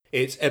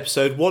It's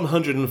episode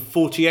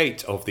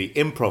 148 of the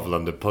Improv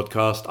London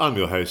podcast. I'm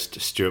your host,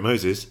 Stuart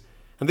Moses,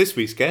 and this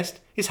week's guest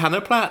is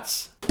Hannah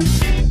Platz.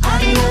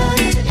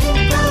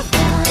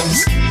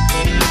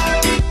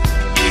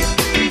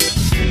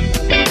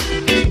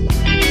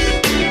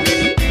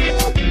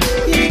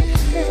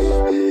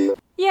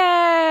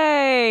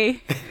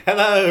 Yay!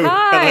 Hello!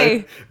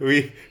 Hi!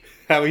 Hello.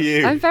 How are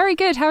you? I'm very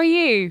good. How are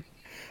you?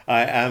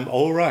 I am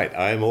all right.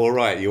 I am all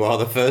right. You are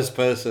the first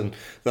person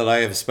that I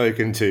have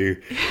spoken to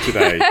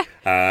today.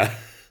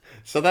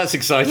 So that's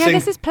exciting. Yeah,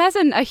 this is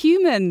pleasant. A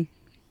human.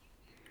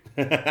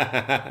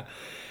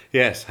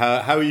 Yes.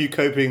 How are you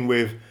coping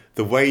with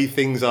the way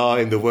things are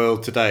in the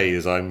world today,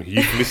 as I'm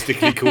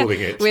euphemistically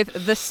calling it? With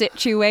the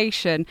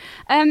situation.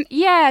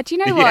 Yeah, do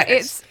you know what?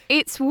 Yes.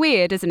 It's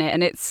weird, isn't it?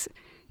 And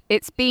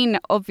it's been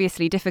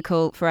obviously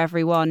difficult for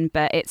everyone,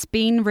 but it's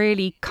been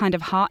really kind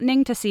of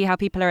heartening to see how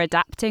people are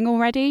adapting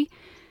already.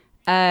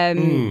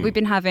 We've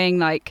been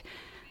having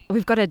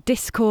we've got a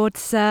Discord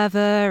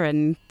server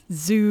and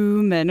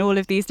Zoom and all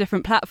of these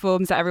different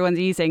platforms that everyone's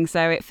using.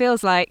 So it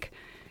feels like,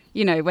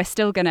 we're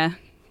still going to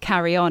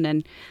carry on.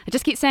 And I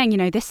just keep saying,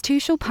 this too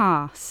shall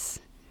pass.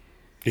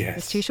 Yes.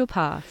 This too shall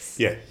pass.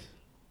 Yes.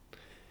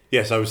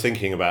 Yes, I was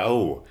thinking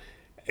about,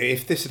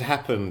 if this had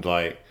happened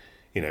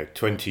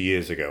 20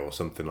 years ago or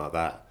something like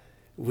that,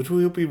 would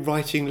we all be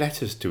writing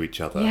letters to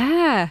each other?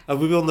 Yeah. And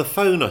we'd be on the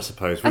phone, I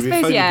suppose. We'd be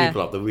phoning yeah.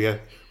 people up. We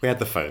had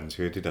the phones.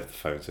 We did have the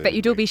phones. But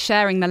you'd all be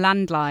sharing the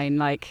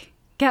landline,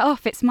 get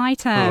off, it's my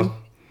turn.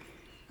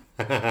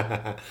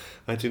 Oh.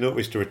 I do not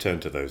wish to return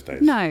to those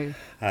days. No.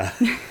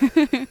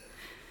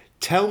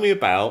 Tell me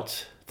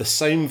about the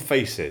Same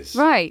Faces.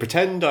 Right.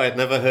 Pretend I had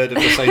never heard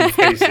of the Same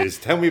Faces.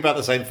 Tell me about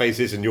the Same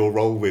Faces and your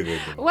role within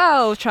them.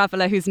 Well,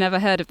 traveller who's never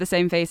heard of the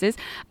Same Faces.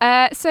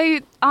 So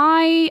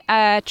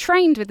I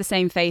trained with the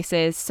Same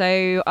Faces.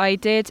 So I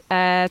did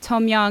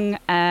Tom Young.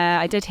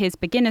 I did his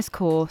beginner's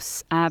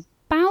course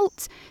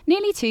about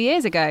nearly 2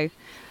 years ago.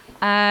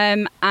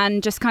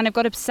 And just kind of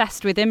got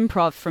obsessed with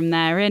improv from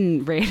there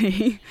in,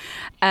 really.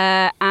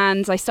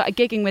 And I started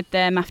gigging with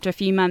them after a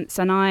few months.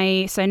 So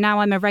now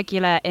I'm a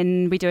regular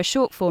we do a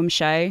short form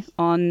show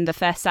on the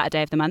first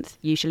Saturday of the month,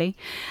 usually.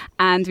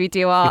 And we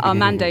do our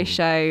Mando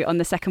show on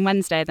the second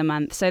Wednesday of the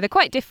month. So they're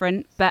quite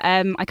different, but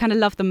I kind of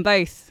love them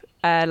both.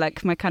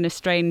 Like my kind of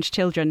strange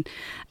children.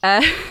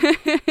 But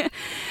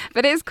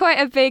it's quite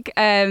a big,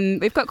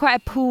 we've got quite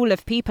a pool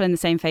of people in the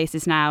Same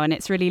Faces now, and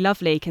it's really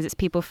lovely because it's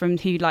people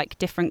who like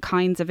different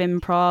kinds of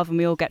improv, and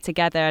we all get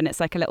together and it's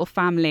like a little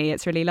family.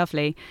 It's really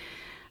lovely.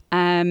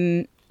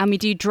 And we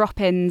do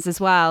drop-ins as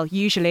well,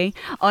 usually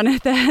on a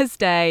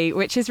Thursday,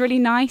 which is really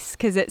nice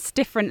because it's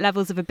different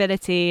levels of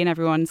ability and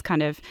everyone's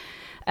kind of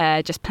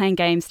just playing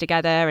games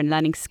together and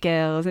learning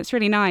skills. It's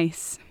really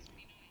nice.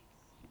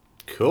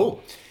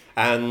 Cool.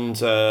 And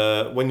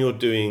when you're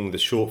doing the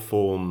short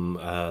form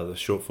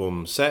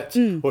set,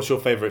 what's your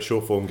favourite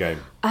short form game?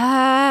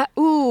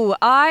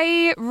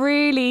 I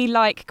really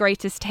like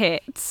Greatest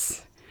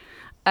Hits.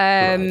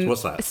 Right.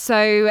 What's that?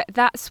 So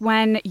that's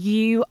when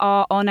you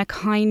are on a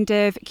kind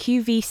of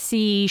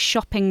QVC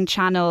shopping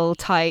channel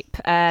type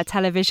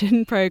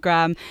television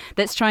program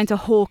that's trying to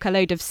hawk a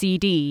load of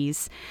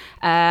CDs,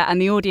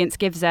 and the audience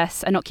gives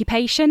us an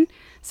occupation.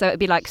 So it'd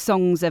be like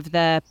Songs of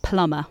the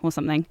Plumber or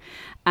something.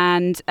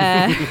 And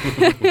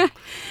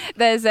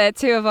there's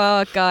two of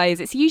our guys.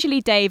 It's usually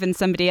Dave and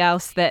somebody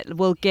else that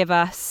will give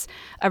us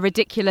a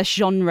ridiculous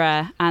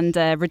genre and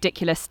a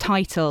ridiculous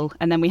title.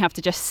 And then we have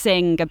to just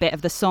sing a bit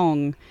of the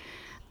song.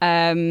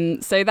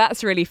 So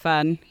that's really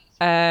fun,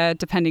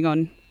 depending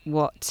on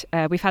what.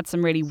 We've had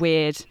some really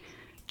weird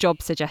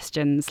job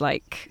suggestions,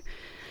 like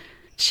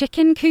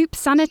chicken coop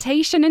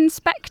sanitation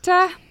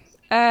inspector.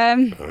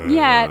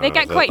 Yeah, they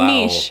get quite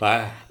niche.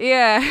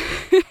 Yeah.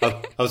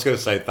 I was going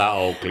to say that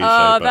old cliche.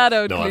 Oh, but that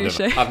old no,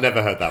 cliche. I've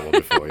never heard that one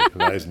before.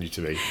 That is new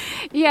to me.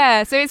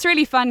 Yeah, so it's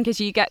really fun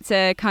because you get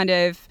to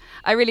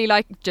I really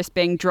like just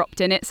being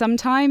dropped in it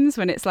sometimes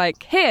when it's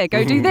like, here,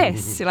 go do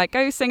this. You're like,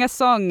 go sing a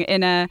song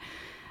in a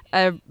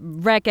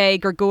reggae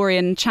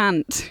Gregorian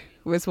chant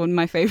was one of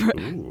my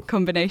favourite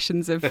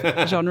combinations of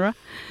genre.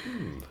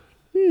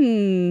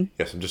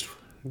 Yes, I'm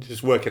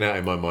just working out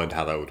in my mind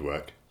how that would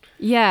work.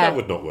 Yeah. That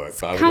would not work.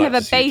 But I would kind like of a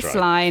to see you bass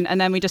try. line, and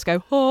then we just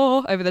go,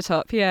 over the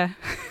top, yeah.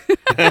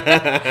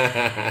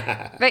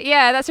 But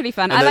yeah, that's really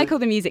fun. I like all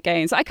the music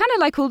games. I kind of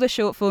like all the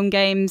short form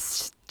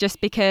games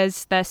just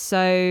because they're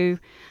so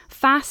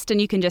fast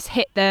and you can just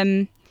hit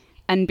them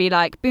and be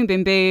like, boom,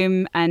 boom,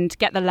 boom, and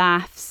get the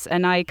laughs.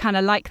 And I kind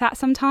of like that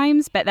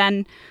sometimes. But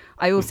then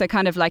I also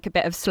kind of like a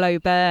bit of slow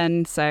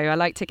burn. So I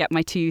like to get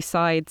my two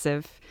sides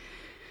of...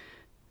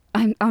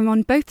 I'm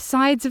on both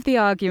sides of the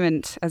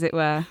argument, as it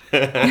were.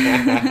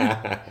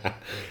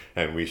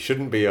 And we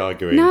shouldn't be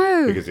arguing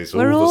No, because it's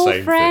we're all all the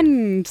same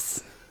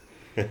friends.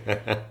 thing.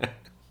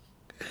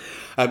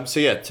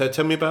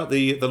 Tell me about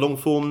the long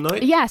form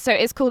night. Yeah, so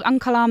it's called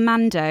Uncle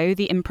Armando,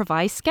 the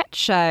improvised sketch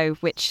show,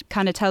 which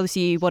kind of tells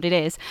you what it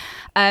is.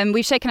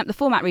 We've shaken up the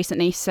format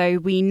recently, so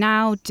we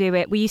now do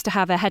it. We used to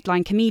have a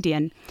headline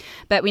comedian,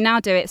 but we now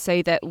do it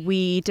so that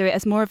we do it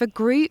as more of a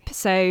group.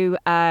 So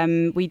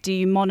we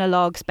do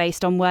monologues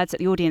based on words that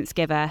the audience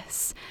give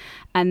us,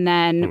 and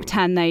then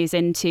turn those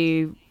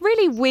into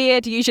really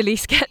weird, usually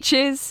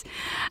sketches.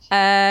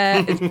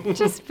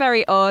 Just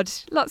very odd.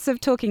 Lots of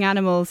talking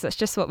animals. That's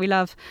just what we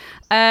love.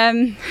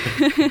 And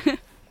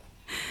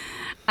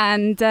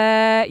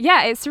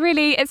it's a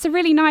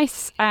really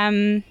nice.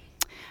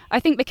 I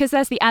think because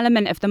there's the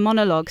element of the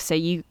monologue, so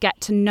you get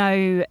to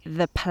know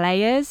the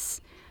players,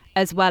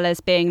 as well as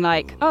being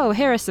like, oh,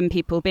 here are some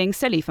people being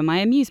silly for my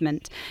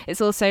amusement. It's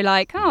also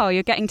like, oh,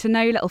 you're getting to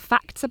know little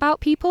facts about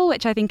people,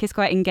 which I think is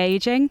quite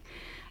engaging,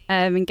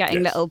 and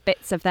getting little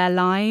bits of their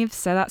lives.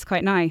 So that's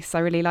quite nice. I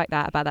really like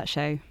that about that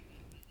show.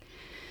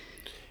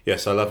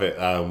 Yes, I love it.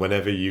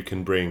 Whenever you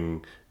can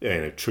bring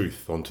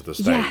truth onto the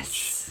stage.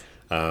 Yes.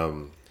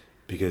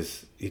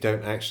 Because you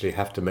don't actually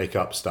have to make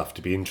up stuff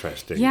to be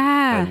interesting.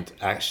 Yeah.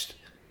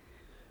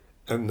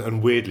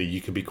 And weirdly, you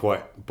can be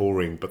quite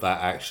boring, but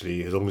that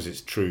actually, as long as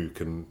it's true,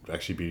 can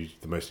actually be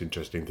the most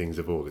interesting things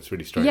of all. It's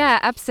really strange. Yeah,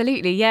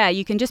 absolutely. Yeah,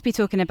 you can just be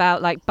talking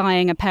about like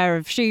buying a pair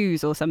of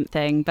shoes or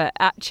something, but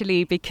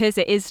actually, because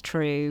it is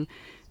true,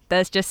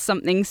 there's just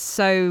something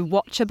so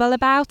watchable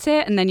about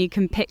it, and then you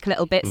can pick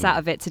little bits out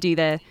of it to do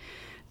the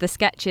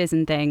sketches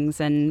and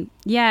things. And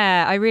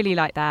yeah, I really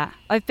like that.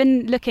 I've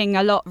been looking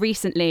a lot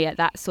recently at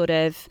that sort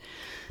of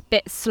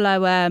bit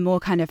slower, more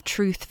kind of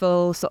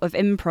truthful sort of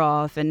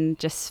improv, and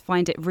just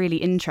find it really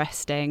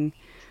interesting.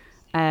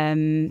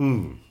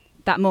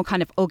 That more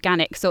kind of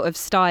organic sort of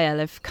style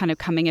of kind of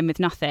coming in with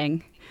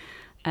nothing.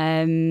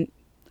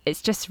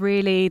 It's just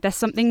really, there's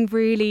something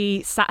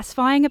really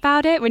satisfying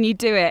about it when you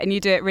do it, and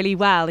you do it really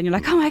well, and you're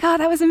like, oh my God,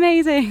 that was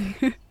amazing.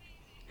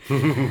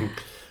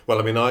 Well,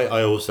 I mean,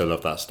 I also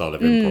love that style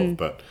of improv,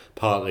 but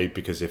partly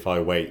because if I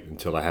wait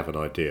until I have an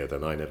idea,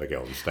 then I never get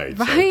on stage.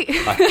 Right?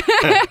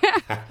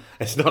 So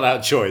it's not out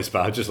of choice,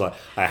 but I'm just like,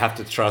 I have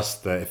to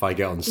trust that if I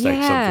get on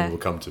stage, something will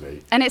come to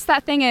me. And it's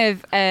that thing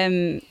of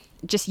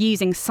just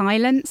using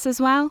silence as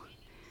well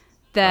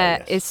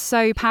that is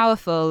so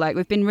powerful. Like,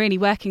 we've been really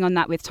working on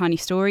that with Tiny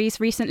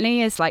Stories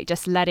recently, is like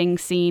just letting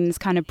scenes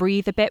kind of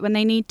breathe a bit when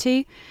they need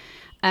to.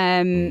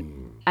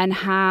 And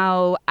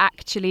how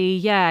actually,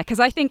 because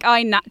I think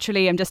I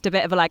naturally am just a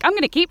bit of a like, I'm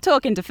going to keep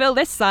talking to fill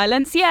this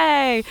silence,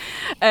 yay!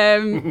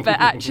 But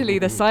actually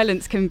the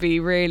silence can be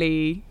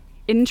really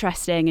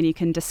interesting, and you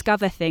can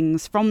discover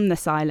things from the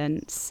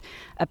silence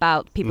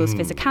about people's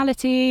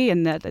physicality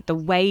and the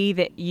way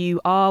that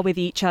you are with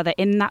each other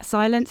in that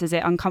silence. Is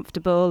it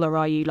uncomfortable, or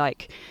are you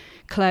like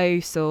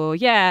close? Or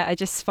I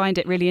just find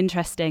it really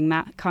interesting,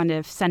 that kind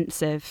of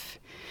sense of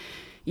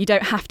you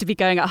don't have to be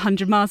going at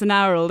 100 miles an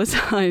hour all the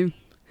time.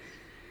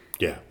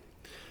 Yeah.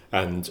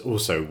 And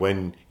also,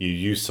 when you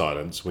use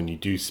silence, when you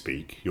do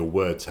speak, your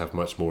words have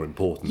much more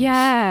importance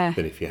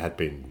than if you had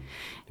been.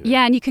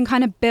 Yeah, and you can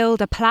kind of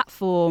build a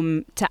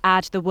platform to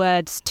add the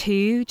words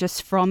to,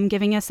 just from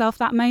giving yourself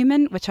that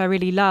moment, which I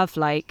really love.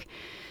 Like,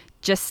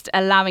 just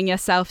allowing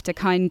yourself to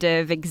kind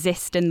of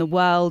exist in the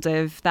world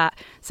of that.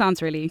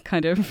 Sounds really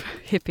kind of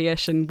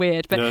hippie-ish and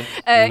weird, but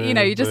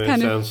you just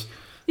kind of.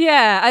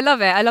 Yeah, I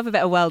love it. I love a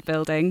bit of world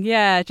building.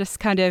 Yeah, just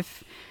kind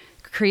of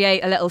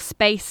create a little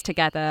space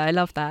together. I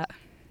love that.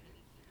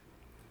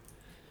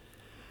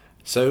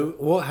 So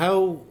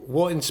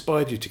what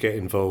inspired you to get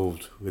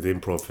involved with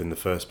improv in the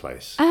first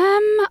place?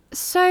 I've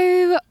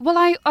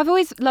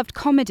always loved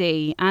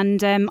comedy,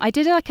 and I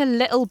did like a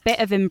little bit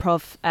of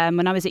improv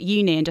when I was at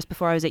uni and just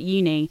before I was at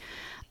uni.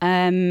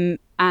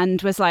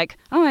 And was like,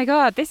 oh my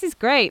God, this is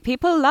great.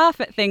 People laugh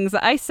at things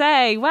that I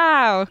say.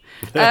 Wow.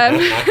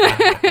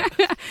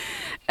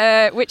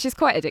 Which is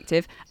quite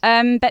addictive.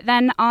 But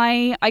then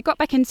I got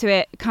back into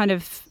it kind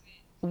of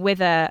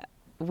with a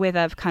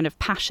kind of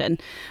passion,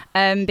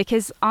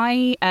 because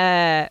I'm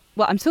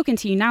talking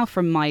to you now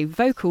from my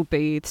vocal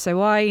booth.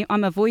 So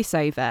I'm a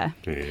voiceover.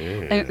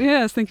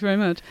 Yes, thank you very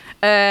much.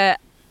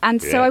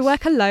 So I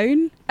work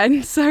alone.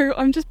 And so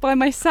I'm just by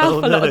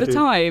myself a lot of the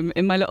time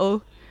in my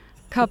little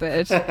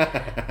cupboard.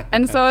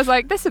 And so I was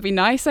like, this would be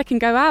nice. I can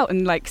go out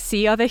and like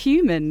see other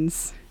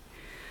humans,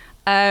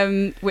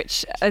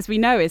 which, as we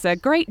know, is a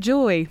great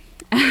joy.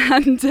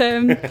 And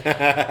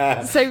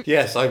so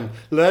yes, I'm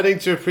learning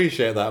to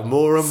appreciate that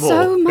more and more.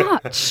 So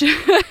much.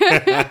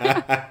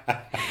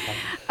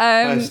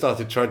 I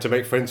started trying to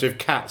make friends with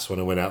cats when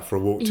I went out for a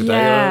walk today.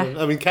 Yeah.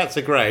 I mean, cats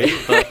are great,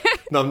 but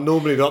I'm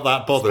normally not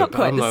that bothered. It's not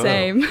quite the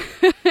same.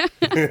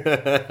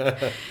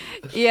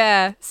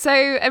 Yeah.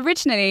 So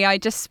originally I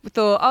just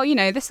thought,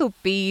 this will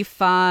be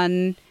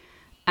fun,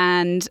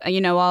 and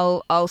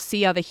I'll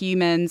see other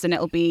humans, and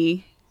it'll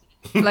be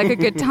like a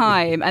good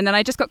time. And then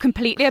I just got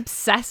completely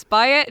obsessed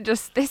by it.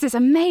 Just, this is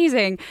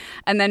amazing.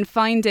 And then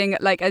finding,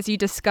 like, as you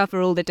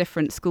discover all the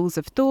different schools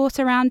of thought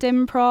around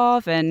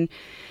improv, and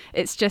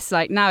it's just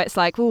like, now it's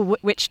like, well,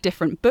 which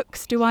different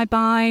books do I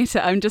buy? So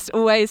I'm just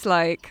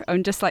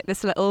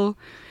this little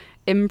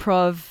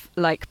improv,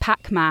 like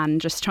Pac-Man,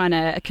 just trying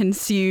to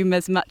consume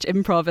as much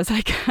improv as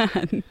I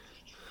can.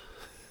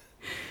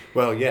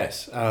 Well,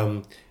 yes.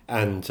 And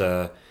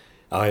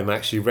I'm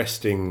actually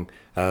resting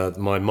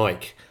my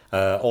mic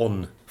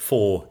on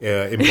 4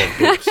 improv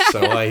books,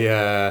 so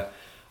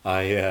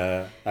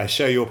I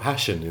share your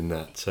passion in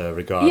that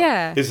regard.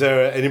 Yeah. Is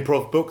there an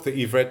improv book that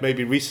you've read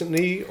maybe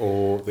recently,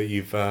 or that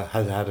you've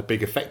had a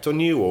big effect on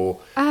you, or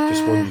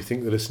just one you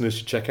think the listeners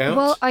should check out?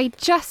 Well,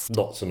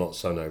 lots and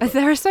lots, I know. But...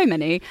 There are so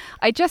many.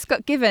 I just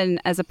got given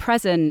as a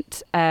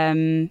present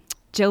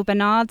Jill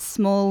Bernard's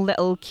small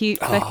little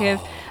cute book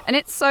of, and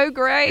it's so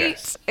great.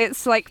 Yes.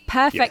 It's like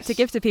perfect to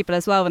give to people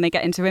as well when they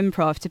get into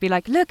improv, to be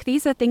like, look,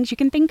 these are things you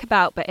can think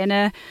about, but in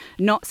a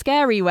not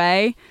scary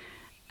way.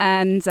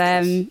 And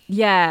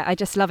I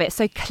just love it. It's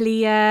so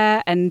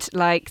clear, and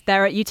like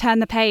you turn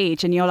the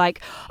page and you're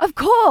like, of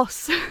course.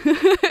 So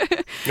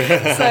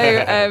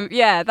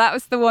that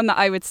was the one that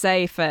I would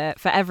say for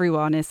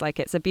everyone, is like,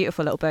 it's a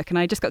beautiful little book. And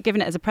I just got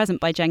given it as a present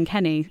by Jen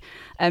Kenny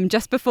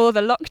just before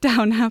the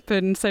lockdown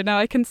happened. So now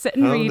I can sit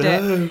and read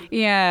it.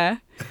 Yeah.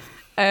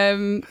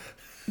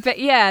 But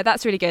yeah,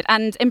 that's really good.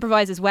 And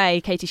Improviser's Way,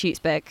 Katie Schute's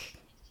book,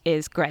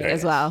 is great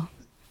as well.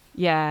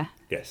 Yeah.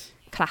 Yes.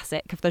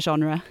 Classic of the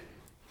genre.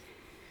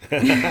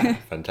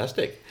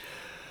 Fantastic.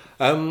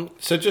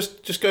 So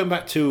just going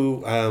back to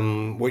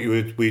what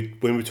when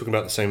we were talking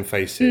about the same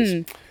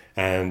faces,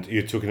 and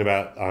you're talking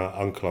about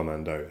Uncle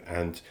Armando,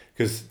 and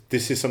because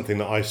this is something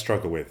that I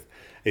struggle with,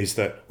 is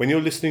that when you're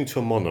listening to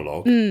a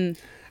monologue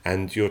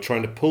and you're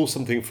trying to pull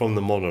something from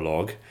the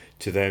monologue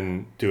to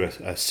then do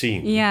a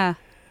scene,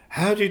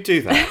 how do you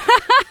do that?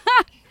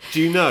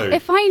 Do you know?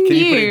 If I knew can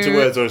you put it into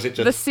words, or is it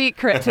just the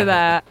secret to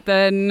that,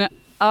 then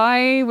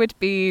I would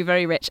be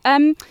very rich.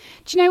 Do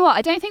you know what?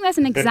 I don't think there's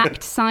an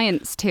exact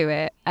science to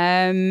it.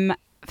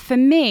 For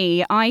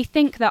me, I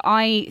think that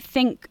I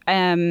think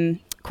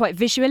quite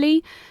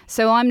visually.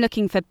 So I'm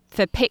looking for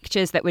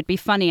pictures that would be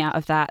funny out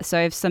of that. So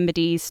if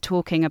somebody's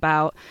talking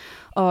about,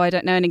 I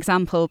don't know an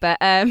example, but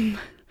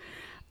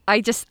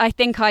I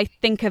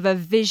think of a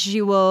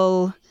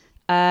visual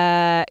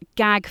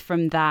gag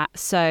from that.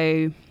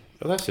 So...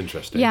 Oh, that's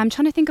interesting. Yeah, I'm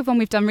trying to think of one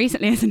we've done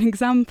recently as an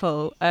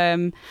example.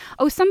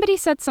 Somebody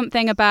said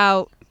something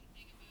about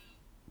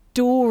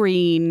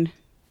Doreen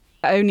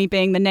only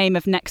being the name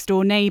of next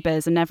door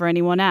neighbours and never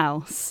anyone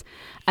else.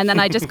 And then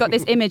I just got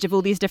this image of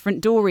all these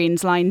different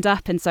Doreens lined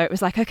up. And so it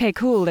was like, okay,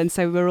 cool. And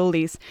so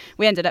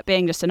we ended up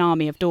being just an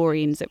army of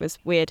Doreens. It was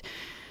weird.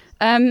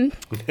 But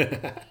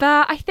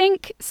I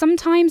think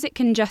sometimes it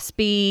can just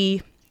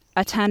be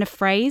a turn of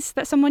phrase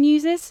that someone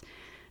uses.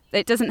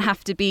 It doesn't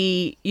have to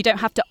be, you don't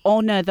have to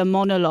honour the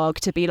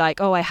monologue to be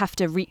like, I have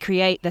to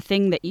recreate the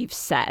thing that you've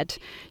said.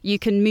 You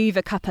can move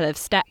a couple of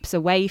steps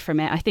away from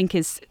it, I think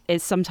is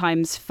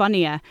sometimes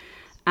funnier.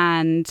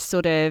 And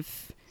sort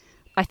of,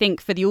 I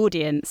think for the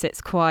audience, it's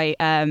quite,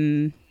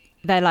 they're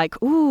like,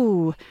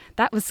 ooh,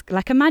 that was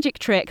like a magic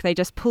trick. They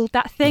just pulled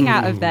that thing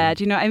out of there.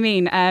 Do you know what I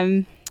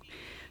mean?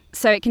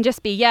 So it can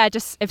just be,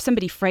 just if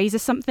somebody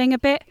phrases something a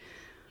bit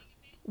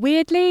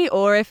weirdly,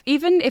 or if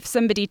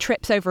somebody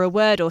trips over a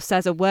word or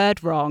says a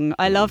word wrong,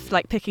 I love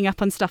like picking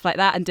up on stuff like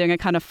that and doing a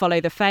kind of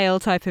follow the fail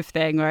type of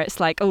thing, where it's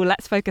like,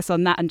 let's focus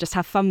on that and just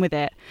have fun with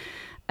it.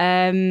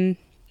 I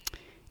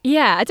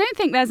don't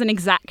think there's an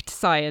exact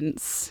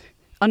science,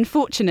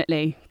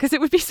 unfortunately, because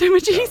it would be so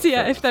much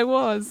easier if there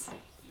was.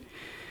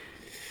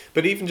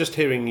 But even just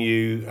hearing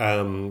you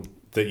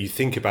that you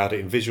think about it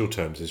in visual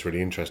terms is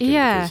really interesting.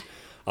 Because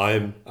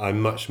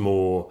I'm much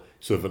more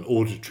sort of an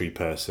auditory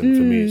person.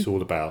 For me, it's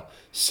all about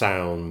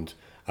sound.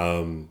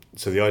 So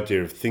the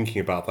idea of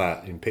thinking about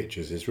that in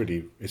pictures is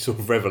it's sort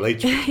of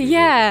revelatory.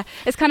 Really.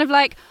 It's kind of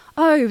like,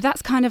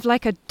 that's kind of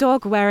like a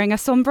dog wearing a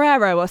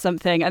sombrero or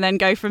something, and then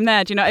go from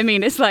there. Do you know what I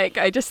mean? It's like,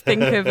 I just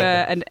think of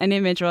an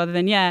image rather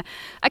than, I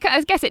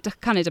guess it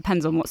kind of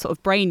depends on what sort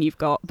of brain you've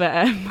got,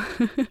 but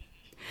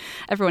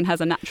everyone has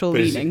a natural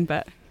leaning,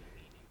 but...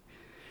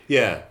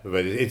 Yeah,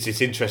 but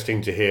it's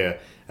interesting to hear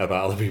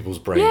about other people's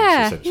brains,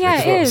 essentially.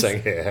 That's what I'm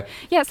saying here.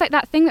 Yeah, it's like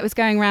that thing that was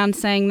going around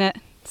saying that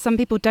some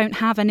people don't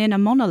have an inner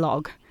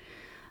monologue.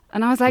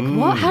 And I was like,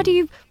 what? How do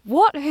you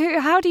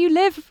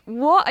live?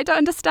 What? I don't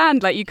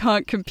understand. Like, you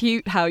can't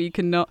compute how you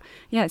cannot.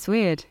 Yeah, it's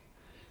weird.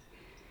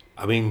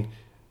 I mean,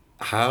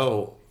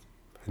 how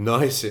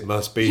nice it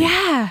must be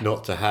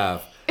not to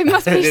have it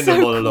must be an inner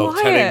so monologue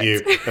quiet. telling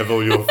you of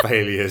all your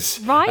failures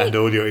and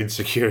all your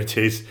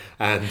insecurities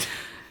and...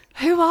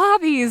 Who are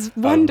these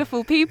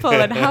wonderful people,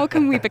 and how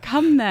can we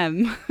become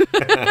them?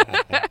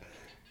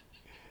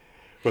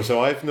 Well,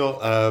 so I've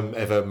not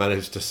ever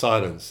managed to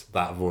silence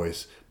that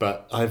voice,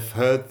 but I've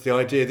heard the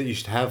idea that you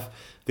should have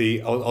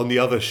on the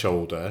other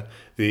shoulder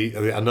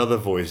another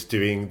voice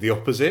doing the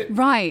opposite.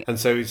 Right. And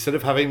so instead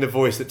of having the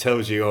voice that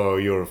tells you, oh,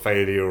 you're a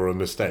failure or a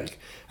mistake,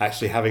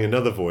 actually having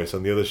another voice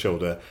on the other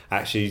shoulder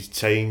actually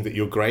saying that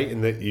you're great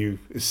and that you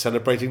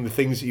celebrating the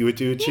things that you would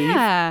do achieve.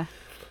 Yeah,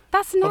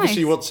 that's nice.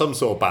 Obviously, you want some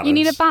sort of balance. You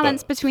need a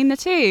balance between the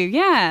two.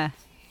 Yeah.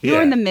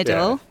 You're in the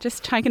middle. Yeah.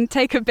 Just try and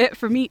take a bit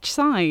from each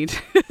side.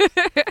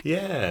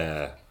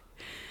 Yeah.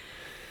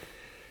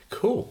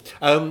 Cool.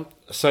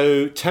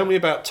 So tell me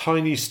about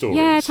Tiny Stories.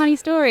 Yeah, Tiny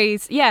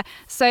Stories. Yeah.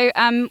 So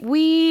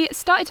we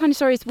started Tiny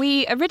Stories.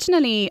 We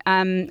originally,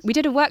 we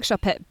did a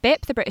workshop at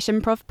BIP, the British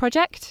Improv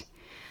Project.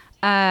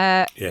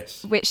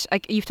 Yes. Which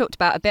you've talked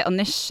about a bit on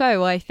this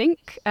show, I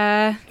think.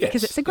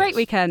 Because it's a great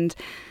weekend.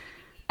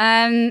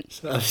 I'm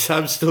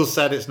still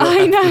sad it's not I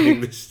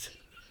happening know. this.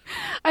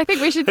 I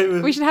think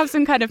we should have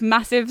some kind of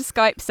massive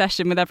Skype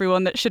session with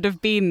everyone that should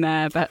have been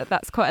there, but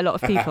that's quite a lot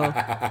of people.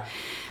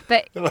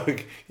 But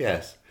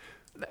yes.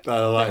 I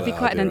like it'd be that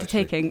quite an idea,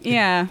 undertaking. actually.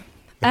 Yeah.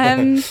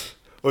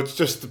 Or it's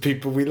just the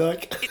people we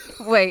like.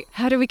 Wait,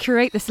 how do we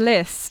curate this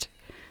list?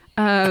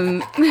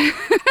 That's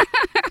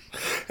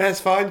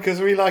fine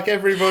because we like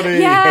everybody.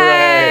 Yay!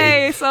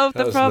 Hooray! Solved the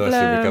That was problem.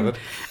 nicely recovered.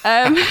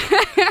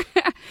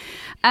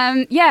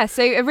 Yeah,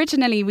 so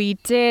originally we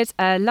did,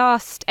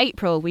 last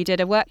April, we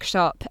did a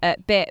workshop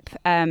at BIP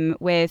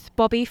with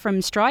Bobby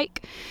from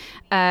Strike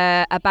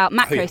about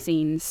macro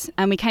scenes.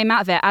 And we came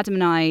out of it, Adam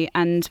and I,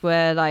 and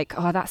were like,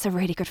 oh, that's a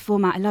really good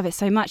format. I love it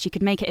so much. You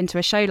could make it into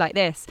a show like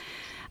this.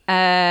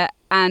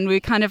 And we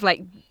kind of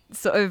like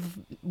sort of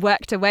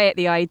worked away at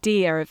the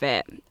idea of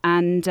it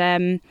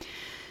and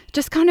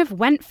just kind of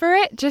went for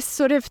it, just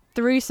sort of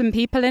threw some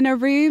people in a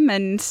room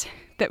and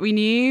that we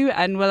knew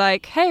and were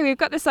like, hey, we've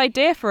got this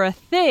idea for a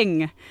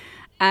thing,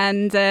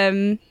 and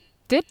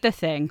did the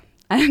thing.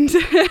 And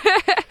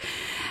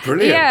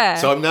Brilliant. Yeah.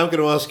 So I'm now going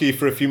to ask you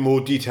for a few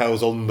more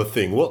details on the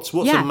thing. What's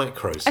a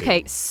macro scene?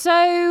 Okay,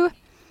 so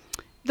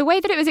the way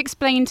that it was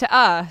explained to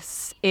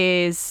us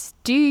is,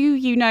 do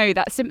you know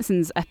that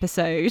Simpsons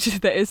episode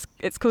that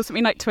it's called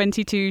something like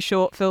 22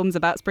 short films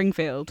about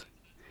Springfield?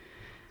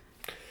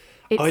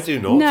 I do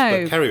not,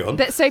 but carry on.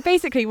 So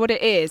basically what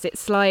it is,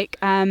 it's like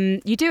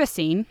you do a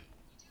scene,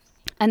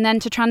 and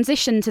then to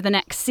transition to the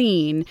next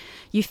scene,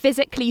 you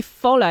physically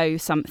follow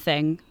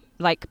something,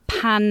 like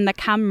pan the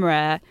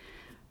camera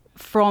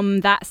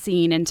from that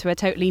scene into a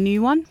totally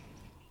new one.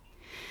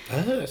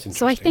 That's interesting.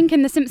 So I think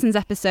in the Simpsons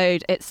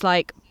episode, it's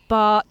like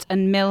Bart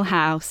and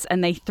Milhouse,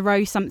 and they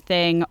throw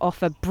something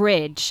off a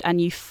bridge, and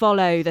you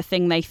follow the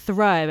thing they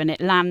throw, and it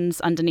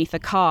lands underneath a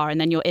car, and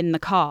then you're in the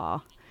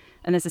car,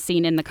 and there's a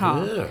scene in the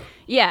car.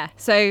 Yeah.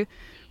 So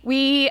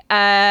we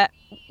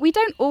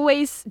don't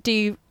always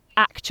do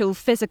actual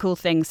physical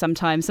things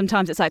sometimes.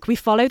 Sometimes it's like we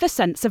follow the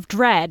sense of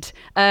dread.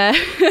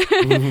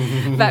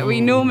 But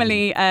we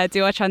normally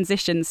do our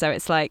transition. So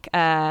it's like,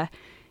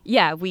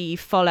 we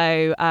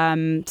follow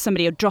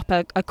somebody will drop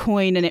a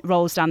coin and it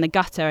rolls down the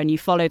gutter, and you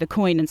follow the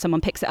coin and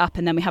someone picks it up,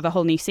 and then we have a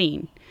whole new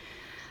scene.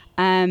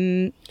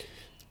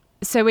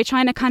 So we're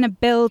trying to kind of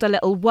build a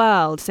little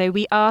world. So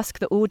we ask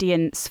the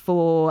audience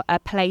for a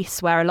place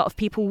where a lot of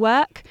people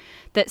work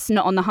that's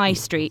not on the high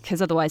street,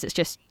 because otherwise it's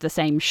just the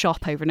same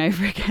shop over and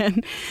over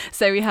again.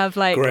 So we have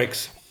like...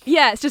 Greg's.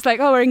 Yeah, it's just like,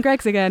 oh, we're in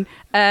Greg's again.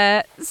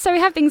 So we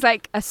have things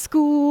like a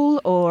school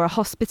or a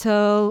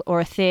hospital or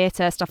a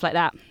theatre, stuff like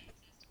that.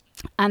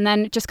 And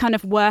then just kind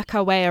of work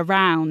our way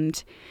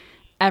around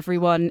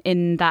everyone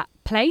in that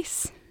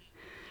place.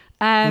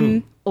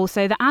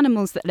 Also the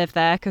animals that live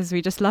there, because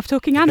we just love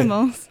talking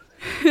animals.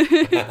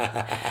 And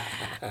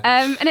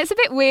it's a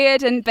bit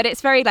weird, but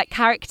it's very like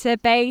character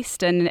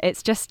based, and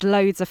it's just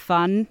loads of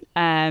fun.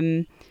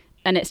 And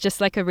it's just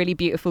like a really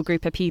beautiful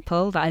group of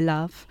people that I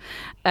love.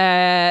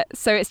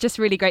 So it's just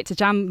really great to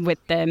jam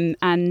with them.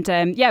 And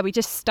we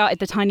just started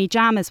the Tiny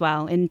Jam as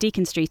well in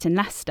Deacon Street in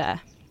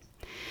Leicester.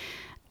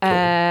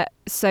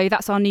 So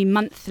that's our new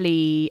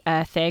monthly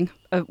thing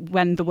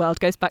when the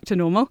world goes back to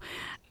normal,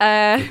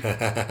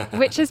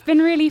 which has been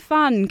really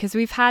fun because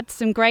we've had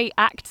some great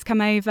acts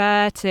come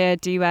over to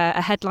do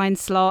a headline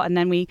slot, and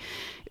then we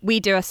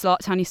do a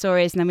slot, Tiny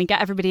Stories, and then we get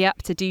everybody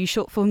up to do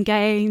short form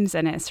games,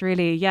 and it's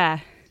really,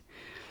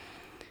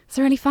 it's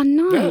a really fun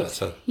night.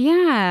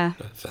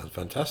 That sounds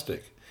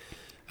fantastic.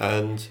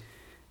 And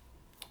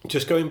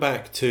just going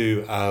back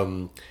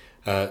to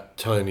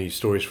Tiny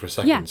Stories for a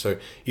second. Yeah. So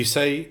you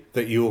say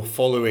that you're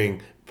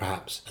following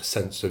perhaps a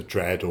sense of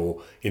dread,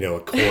 or a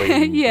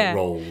coin that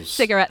rolls,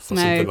 cigarette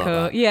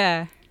smoke,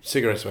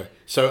 cigarette smoke.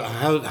 So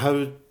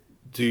how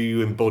do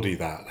you embody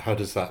that? How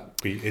does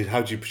that be?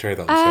 How do you portray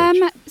that on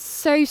stage?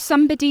 So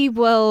somebody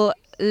will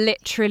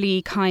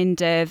literally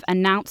kind of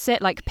announce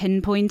it, like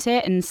pinpoint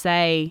it, and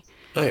say,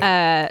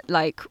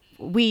 like,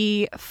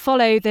 we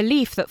follow the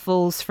leaf that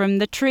falls from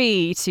the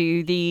tree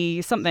to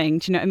the something.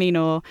 Do you know what I mean?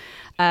 Or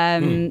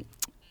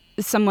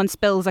someone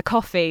spills a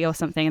coffee or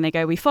something, and they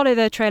go, we follow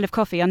the trail of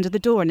coffee under the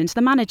door and into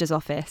the manager's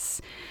office.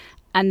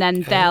 And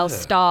then they'll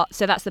start.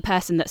 So that's the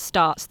person that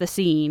starts the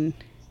scene.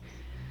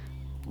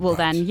 well,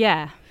 Right. then,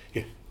 yeah.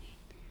 Yeah.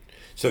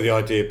 So the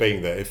idea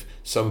being that if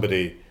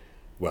somebody,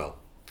 well,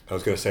 I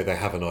was going to say they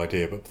have an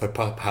idea, but they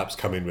perhaps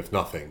come in with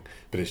nothing,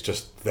 but it's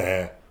just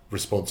their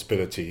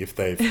responsibility if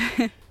they've,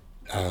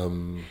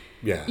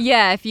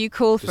 Yeah, if you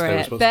call for their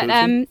it. But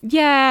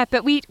responsibility?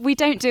 but we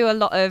don't do a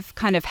lot of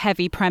kind of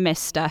heavy premise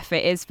stuff.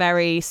 It is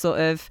very sort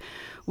of,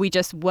 we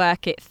just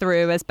work it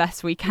through as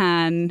best we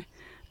can.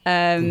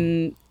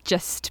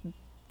 Just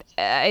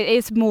it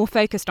is more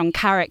focused on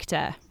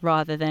character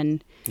rather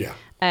than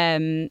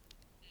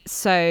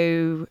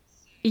so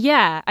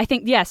yeah, I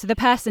think so the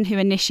person who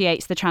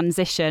initiates the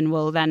transition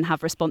will then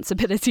have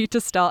responsibility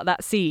to start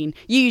that scene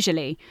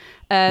usually.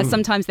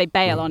 Sometimes they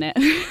bail on it.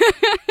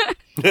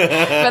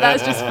 But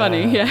that's just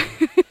funny.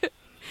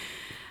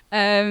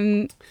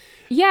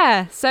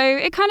 So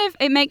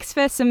it makes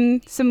for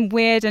some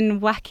weird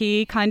and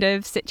wacky kind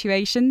of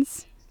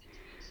situations.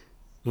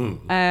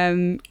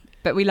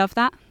 But we love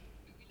that.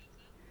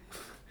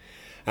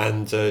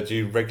 And do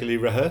you regularly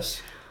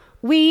rehearse?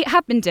 We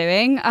have been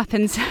doing up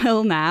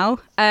until now.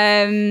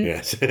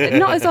 Yes.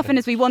 Not as often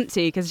as we want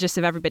to because just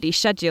of everybody's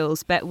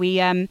schedules. But we've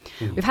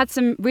had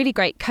some really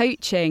great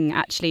coaching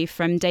actually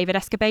from David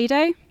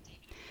Escobedo.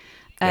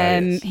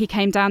 Yes. He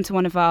came down to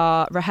one of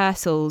our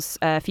rehearsals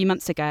a few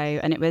months ago,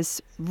 and it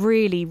was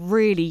really,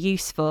 really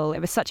useful. It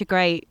was such a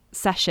great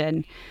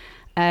session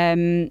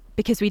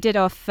because we did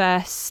our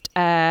first.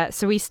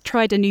 So we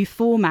tried a new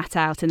format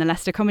out in the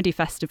Leicester Comedy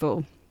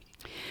Festival.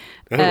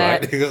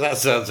 Right, because that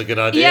sounds a good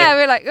idea. Yeah,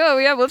 we're like, oh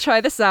yeah, we'll try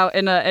this out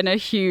in a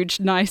huge,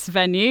 nice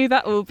venue.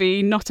 That will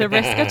be not a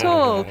risk at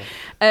all.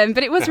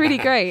 But it was really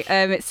great.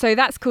 So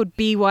that's called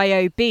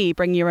BYOB,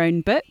 Bring Your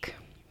Own Book.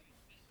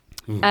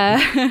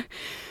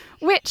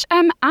 Which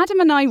Adam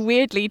and I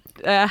weirdly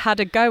had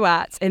a go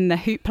at in the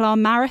Hoopla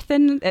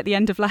Marathon at the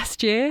end of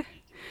last year.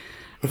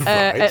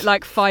 At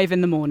like 5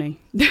 a.m.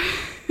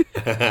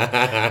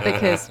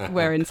 because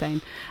we're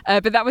insane.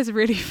 But that was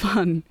really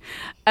fun.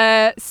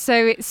 So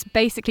it's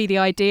basically the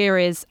idea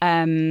is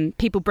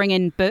people bring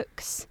in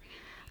books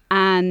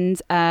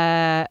and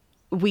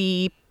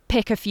we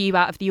pick a few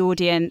out of the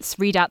audience,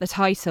 read out the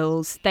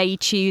titles, they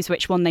choose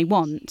which one they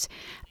want.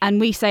 And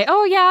we say,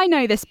 oh yeah, I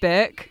know this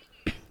book.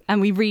 And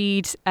we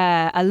read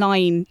a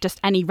line, just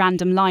any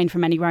random line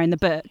from anywhere in the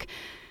book.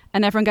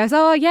 And everyone goes,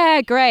 oh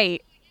yeah,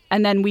 great.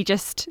 And then we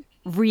just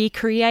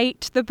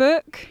recreate the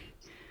book.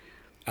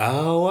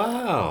 Oh,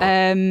 wow.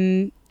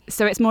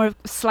 So it's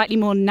slightly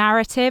more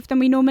narrative than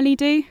we normally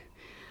do.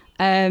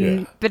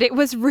 But it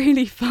was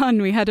really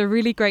fun. We had a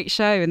really great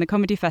show in the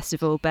comedy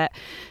festival. But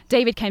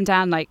David came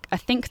down, I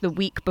think the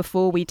week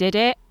before we did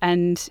it.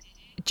 And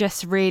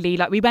just really,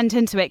 we went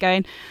into it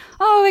going,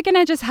 oh, we're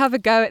going to just have a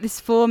go at this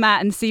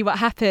format and see what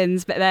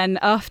happens. But then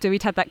after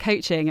we'd had that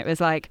coaching, it was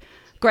like,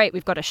 great,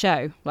 we've got a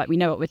show. We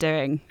know what we're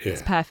doing. Yeah.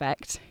 It's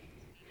perfect.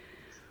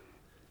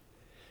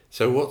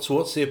 So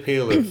what's the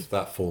appeal of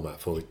that format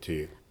to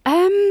you?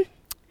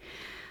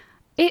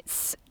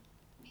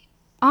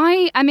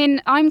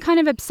 I'm kind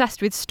of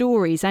obsessed with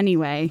stories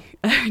anyway,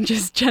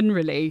 just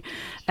generally,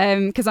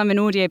 because I'm an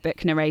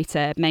audiobook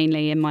narrator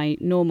mainly in my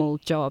normal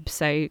job.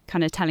 So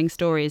kind of telling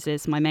stories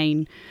is my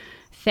main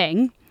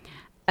thing.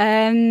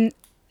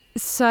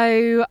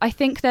 So I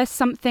think there's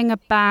something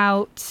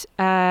about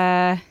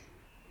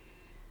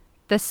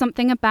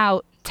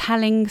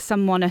telling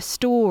someone a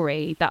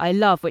story that I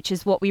love, which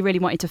is what we really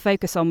wanted to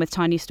focus on with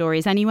Tiny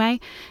Stories anyway.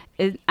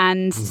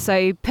 And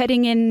so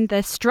putting in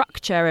the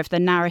structure of the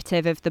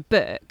narrative of the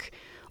book,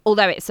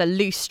 although it's a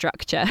loose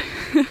structure,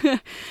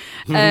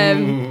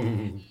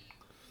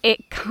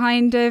 it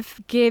kind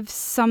of gives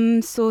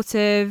some sort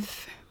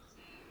of,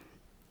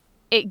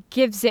 it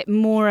gives it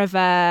more of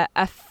a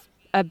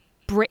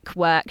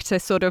brickwork to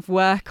sort of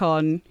work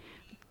on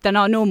than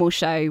our normal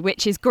show,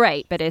 which is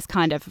great, but is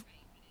kind of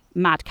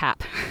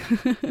madcap.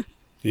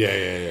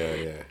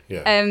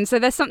 Yeah. So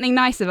there's something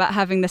nice about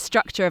having the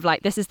structure of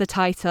this is the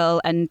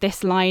title and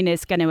this line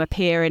is going to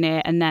appear in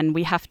it, and then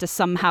we have to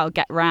somehow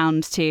get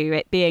round to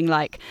it being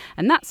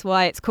and that's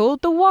why it's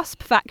called The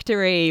Wasp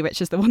Factory,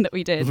 which is the one that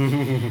we did.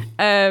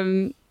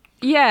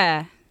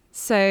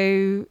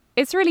 So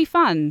it's really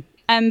fun.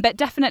 But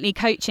definitely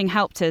coaching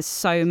helped us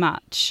so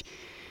much.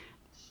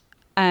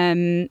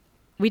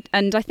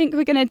 And I think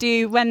we're going to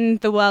do, when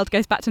the world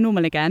goes back to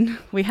normal again,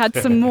 we had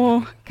some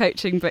more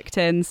coaching booked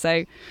in.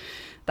 So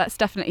that's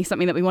definitely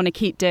something that we want to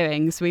keep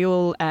doing. So we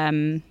all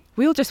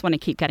just want to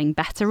keep getting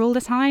better all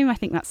the time. I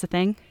think that's the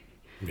thing.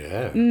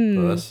 Yeah.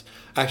 Well,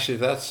 I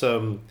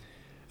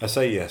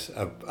say yes,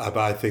 but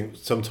I think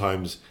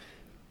sometimes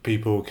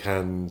people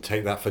can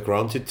take that for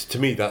granted. To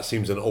me, that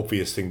seems an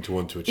obvious thing to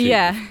want to achieve.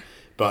 Yeah.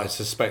 But I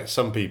suspect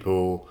some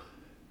people,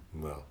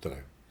 well, don't know,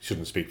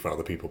 shouldn't speak for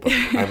other people, but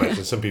I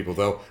imagine some people,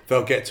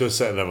 they'll get to a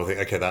certain level and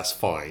think, okay, that's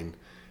fine.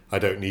 I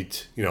don't need,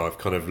 I've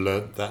kind of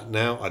learnt that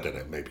now. I don't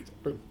know, maybe.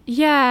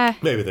 Yeah.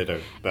 Maybe they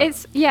don't. But.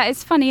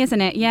 It's funny,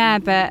 isn't it? Yeah,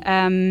 but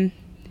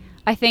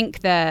I think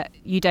that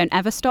you don't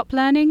ever stop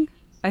learning.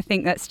 I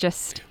think that's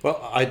just...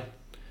 Well,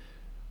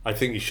 I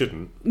think you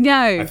shouldn't.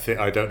 No.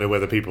 I don't know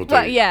whether people do.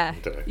 Well,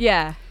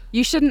 yeah.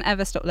 You shouldn't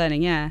ever stop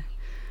learning, yeah.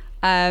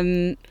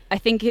 I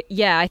think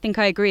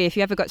I agree. If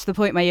you ever got to the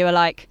point where you were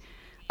like,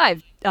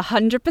 I've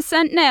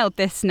 100% nailed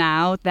this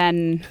now,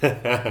 then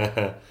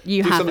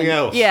you haven't. Something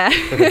else. Yeah.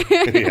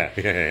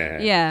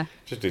 Yeah.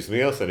 Just do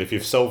something else then. If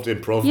you've solved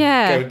improv, go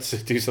and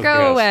do something else.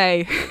 Go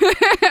away.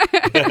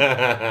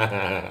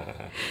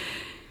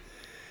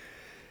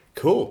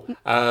 Cool.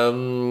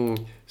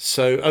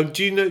 So,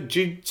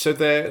 so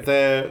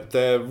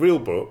they're real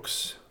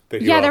books.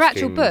 They're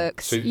actual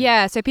books.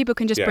 So people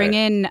can just bring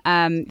in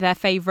their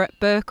favourite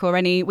book or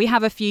any. We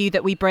have a few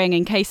that we bring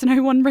in case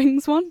no one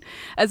brings one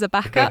as a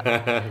backup.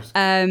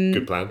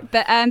 Good plan.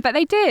 But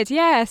they did,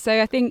 yeah.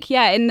 So I think,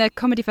 in the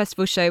Comedy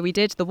Festival show we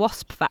did The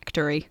Wasp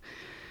Factory.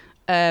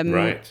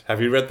 Right.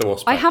 Have you read The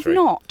Wasp Factory? I have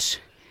not.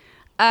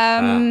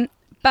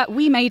 But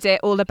we made it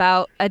all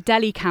about a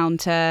deli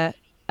counter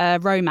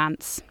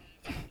romance.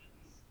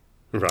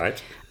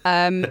 Right.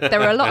 There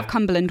were a lot of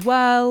Cumberland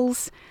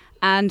whirls.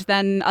 And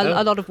then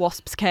a lot of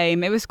wasps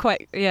came. It was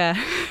quite, it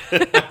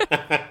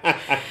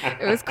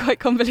was quite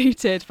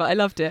convoluted, but I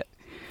loved it.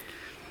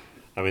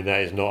 I mean, that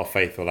is not a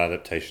faithful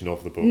adaptation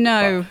of the book.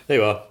 No. There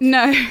you are.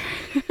 No.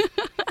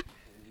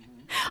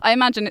 I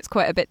imagine it's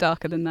quite a bit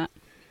darker than that.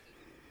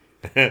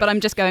 But I'm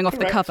just going off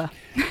the cover.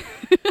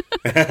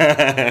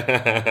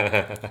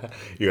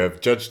 You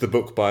have judged the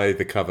book by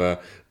the cover,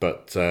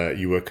 but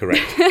you were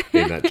correct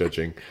in that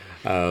judging.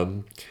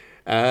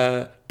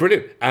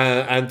 Brilliant.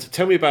 And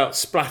tell me about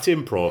Splat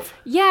Improv.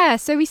 Yeah,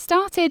 so we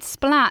started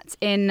Splat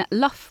in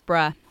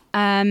Loughborough,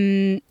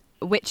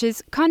 which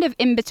is kind of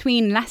in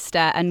between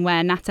Leicester and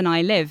where Nat and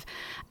I live,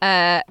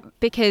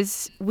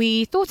 because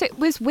we thought it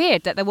was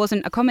weird that there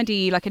wasn't a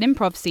comedy, like an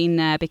improv scene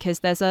there,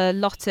 because there's a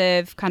lot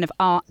of kind of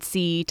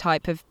artsy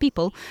type of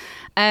people.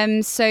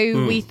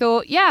 So we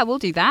thought, we'll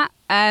do that.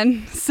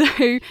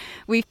 So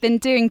we've been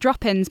doing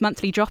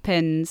monthly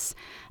drop-ins.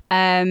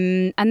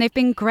 And they've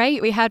been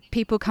great. We had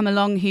people come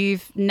along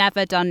who've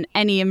never done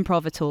any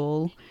improv at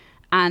all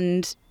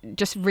and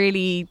just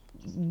really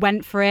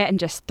went for it and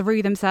just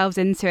threw themselves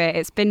into it.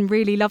 It's been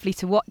really lovely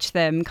to watch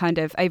them kind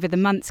of over the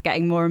months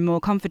getting more and more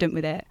confident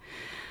with it.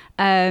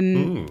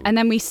 And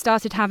then we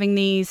started having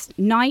these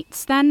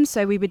nights then.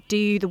 So we would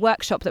do the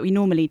workshop that we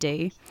normally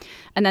do.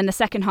 And then the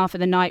second half of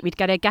the night, we'd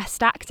get a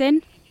guest act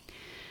in.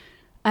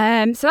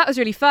 So that was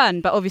really fun,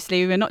 but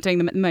obviously we're not doing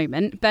them at the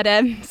moment. But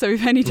so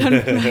we've only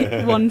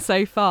done one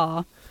so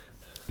far.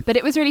 But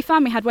it was really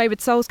fun. We had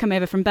Wayward Souls come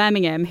over from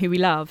Birmingham, who we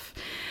love.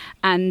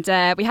 And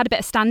we had a bit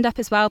of stand-up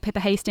as well.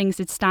 Pippa Hastings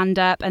did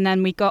stand-up. And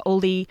then we got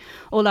all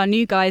our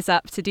new guys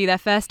up to do their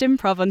first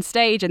improv on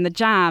stage in the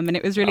Jam. And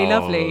it was really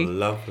lovely.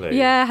 Lovely.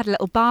 Yeah, had a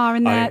little bar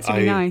in there. It's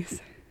really nice.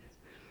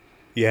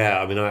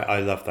 Yeah, I mean,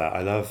 I love that.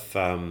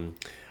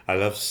 I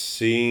love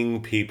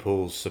seeing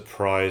people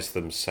surprise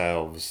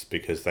themselves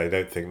because they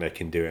don't think they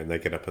can do it and they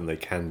get up and they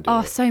can do it.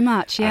 Oh, so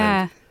much,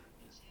 yeah.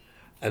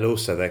 And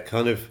also they're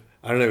kind of,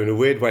 I don't know, in a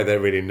weird way they're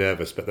really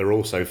nervous, but they're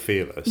also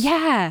fearless.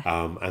 Yeah.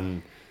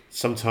 And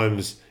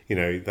sometimes,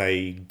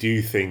 they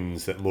do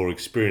things that more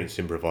experienced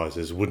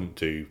improvisers wouldn't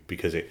do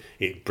because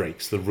it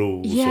breaks the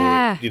rules.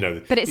 Yeah. Or,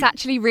 but it's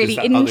actually really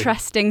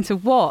interesting to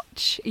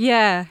watch.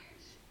 Yeah.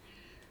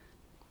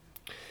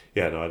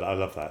 Yeah, no, I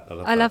love that.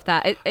 I love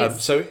that.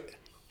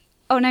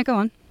 Oh, no, go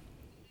on.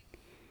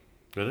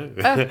 No.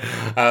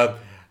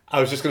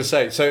 I was just going to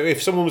say, so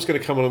if someone was going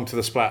to come along to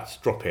the Splat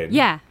drop-in,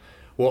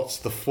 what's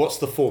the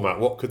format?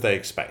 What could they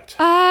expect?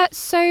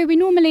 So we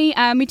normally,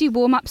 we do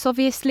warm-ups,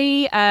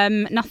 obviously,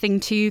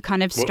 nothing too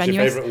kind of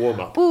strenuous. What's your favourite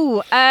warm-up?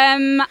 Ooh,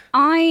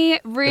 I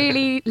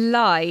really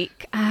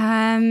like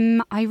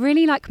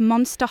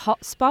Monster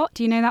Hotspot.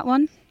 Do you know that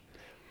one?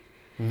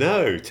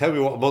 No, tell me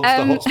what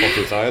Monster Hotspot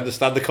is. I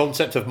understand the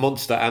concept of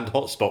monster and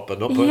hotspot, but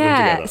not putting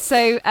them together.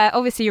 So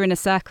obviously you're in a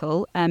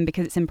circle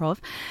because it's improv.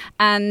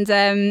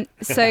 And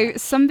so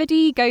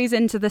somebody goes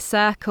into the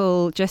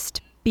circle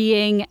just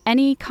being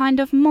any kind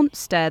of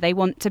monster they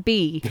want to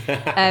be,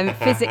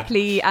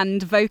 physically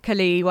and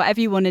vocally,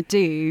 whatever you want to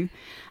do.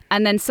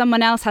 And then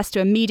someone else has to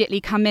immediately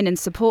come in and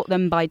support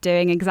them by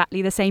doing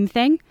exactly the same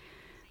thing.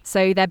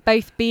 So they're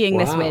both being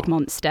this weird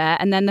monster,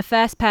 and then the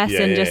first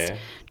person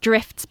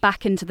drifts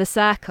back into the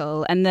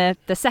circle, and the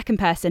second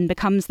person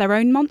becomes their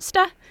own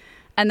monster,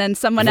 and then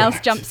someone else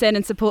jumps in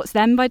and supports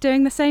them by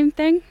doing the same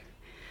thing.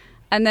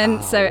 And then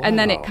and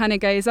then it kind of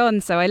goes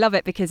on. So I love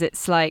it because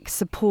it's like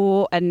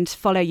support and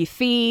follow your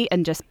feet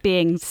and just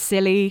being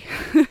silly,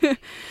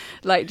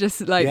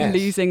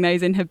 losing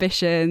those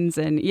inhibitions.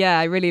 And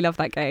I really love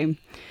that game.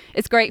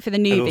 It's great for the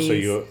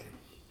newbies.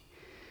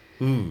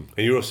 And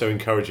you're also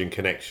encouraging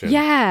connection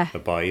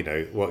by,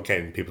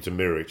 getting people to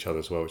mirror each other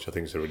as well, which I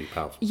think is a really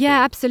powerful thing.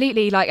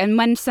 Absolutely. And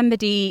when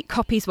somebody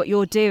copies what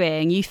you're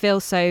doing, you feel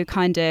so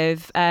kind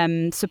of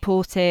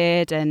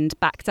supported and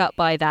backed up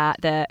by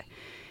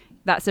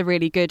that's a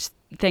really good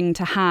thing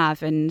to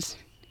have. And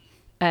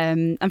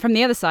from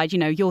the other side,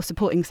 you're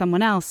supporting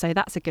someone else, so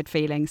that's a good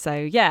feeling.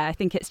 So, I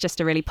think it's just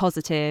a really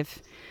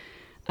positive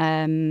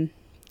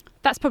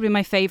that's probably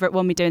my favourite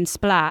one we do in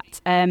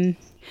Splat.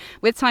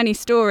 With Tiny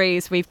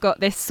Stories, we've got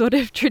this sort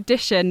of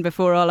tradition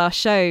before all our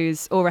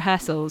shows or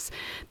rehearsals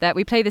that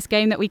we play this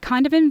game that we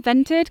kind of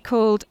invented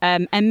called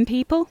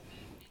M-People.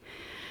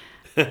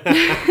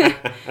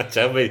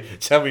 Tell me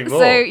more.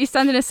 So you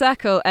stand in a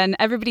circle and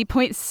everybody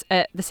points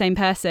at the same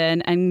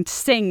person and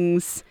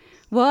sings,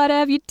 "What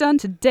have you done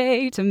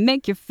today to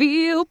make you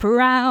feel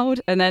proud?"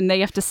 And then they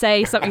have to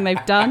say something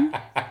they've done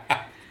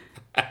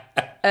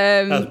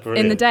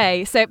in the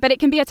day. So, but it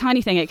can be a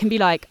tiny thing. It can be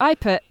like, "I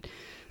put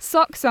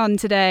socks on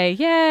today,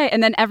 yay!"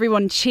 And then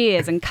everyone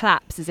cheers and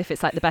claps as if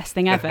it's like the best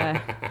thing ever.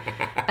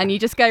 And you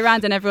just go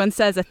around and everyone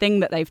says a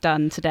thing that they've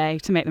done today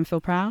to make them feel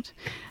proud.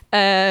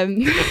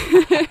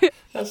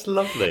 That's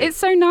lovely. It's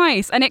so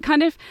nice, and it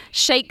kind of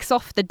shakes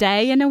off the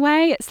day in a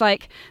way. It's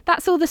like,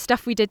 that's all the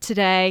stuff we did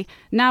today.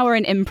 Now we're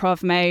in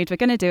improv mode. We're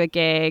going to do a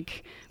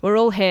gig. We're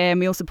all here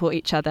and we all support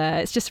each other.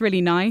 It's just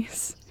really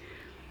nice.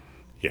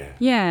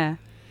 Yeah.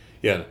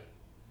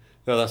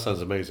 No, that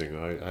sounds amazing.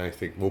 I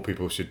think more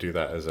people should do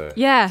that as a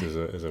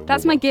as a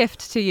That's my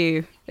gift to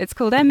you. It's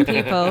called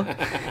M-People.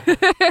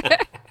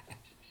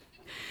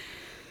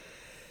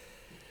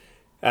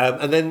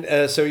 And then,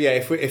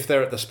 if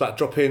they're at the Splat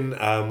drop-in,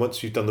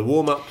 once you've done the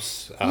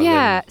warm-ups...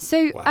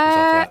 So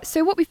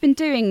what we've been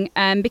doing,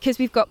 because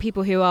we've got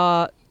people who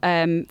are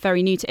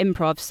very new to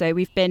improv, so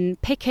we've been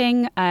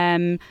picking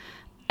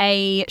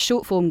a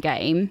short-form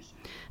game,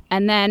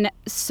 and then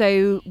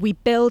so we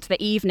build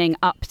the evening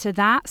up to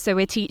that, so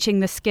we're teaching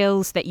the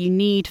skills that you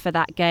need for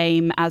that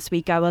game as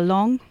we go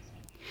along.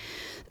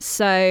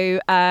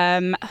 So,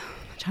 I'm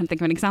trying to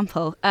think of an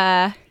example.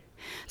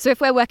 So if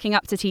we're working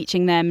up to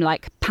teaching them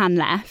like pan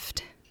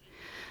left,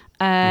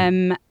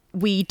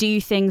 we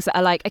do things that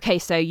are like, okay,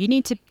 so you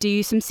need to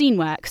do some scene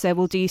work. So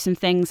we'll do some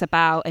things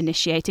about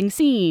initiating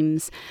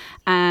scenes.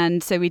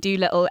 And so we do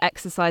little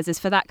exercises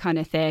for that kind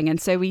of thing. And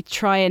so we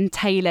try and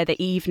tailor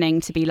the evening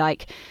to be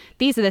like,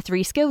 these are the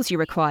 3 skills you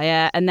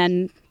require. And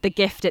then the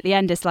gift at the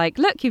end is like,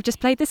 look, you've just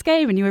played this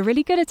game and you were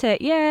really good at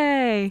it.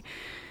 Yay.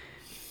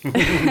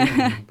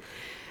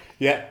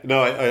 Yeah,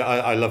 no,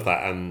 I love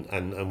that,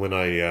 and when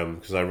I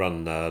because I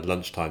run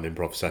lunchtime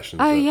improv sessions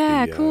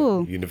at the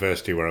cool.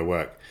 university where I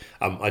work,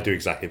 I do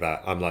exactly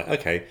that. I'm like,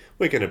 okay,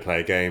 we're going to play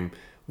a game.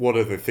 What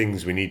are the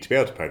things we need to be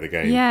able to play the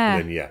game? Yeah,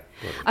 and then,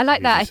 I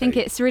like that. I think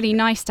it's really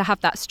nice to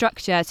have that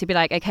structure to be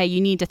like, okay, you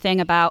need a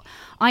thing about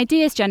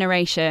ideas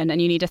generation,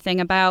 and you need a thing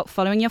about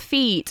following your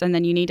feet, and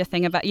then you need a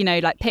thing about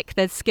like pick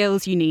the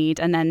skills you need,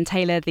 and then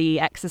tailor the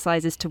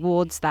exercises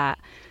towards that.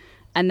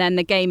 And then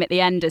the game at the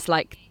end is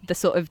like the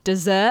sort of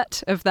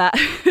dessert of that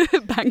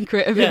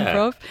banquet of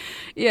improv.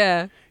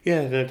 Yeah.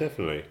 Yeah, no,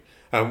 definitely.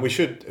 We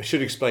should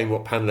explain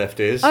what pan left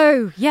is.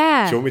 Oh,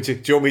 yeah. Do you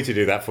want me to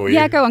do that for you?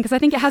 Yeah, go on, because I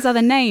think it has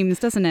other names,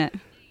 doesn't it?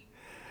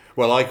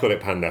 Well, I call it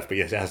pan left, but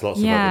yes, it has lots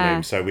of other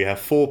names. So we have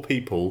 4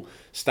 people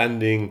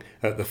standing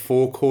at the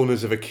 4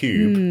 corners of a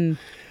cube,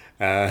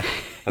 and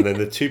then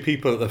the 2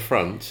 people at the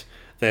front,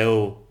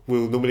 we'll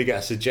normally get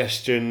a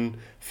suggestion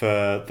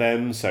for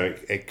them. So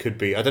it could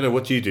be, I don't know,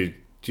 what do you do?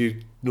 Do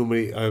you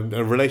normally a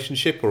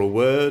relationship or a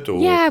word? Or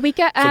we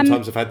get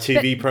sometimes I've had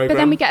TV programs. But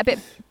then we get a bit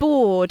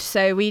bored,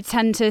 so we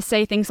tend to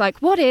say things like,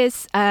 what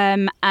is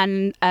a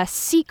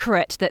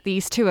secret that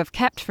these 2 have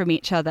kept from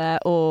each other?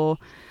 Or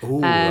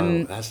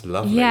that's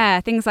lovely.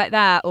 Yeah, things like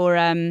that. Or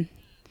name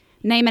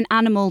an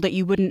animal that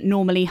you wouldn't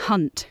normally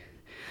hunt.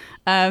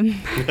 We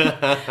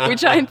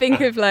try and think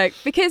of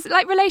because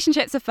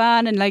relationships are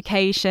fun, and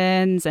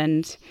locations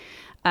and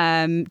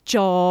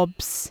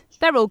jobs,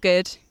 they're all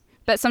good.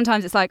 But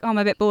sometimes it's like, I'm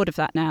a bit bored of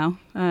that now.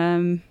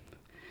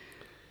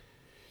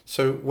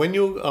 So when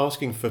you're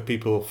asking for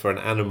people for an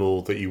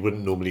animal that you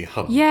wouldn't normally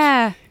hunt,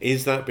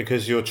 is that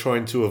because you're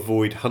trying to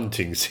avoid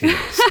hunting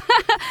scenes?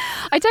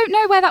 I don't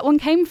know where that one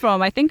came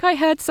from. I think I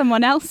heard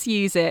someone else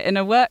use it in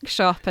a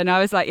workshop, and I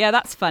was like, yeah,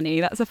 that's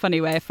funny. That's a funny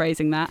way of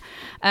phrasing that.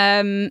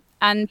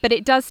 But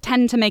it does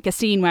tend to make a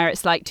scene where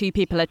it's like 2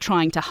 people are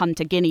trying to hunt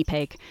a guinea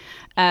pig,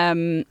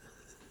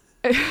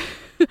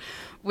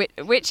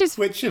 which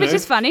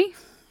is funny.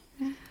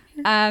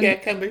 Yeah,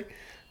 it can be.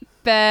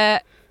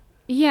 But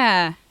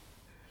yeah,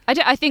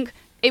 I think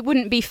it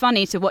wouldn't be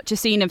funny to watch a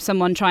scene of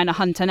someone trying to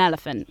hunt an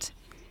elephant,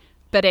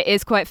 but it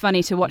is quite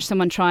funny to watch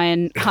someone try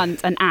and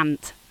hunt an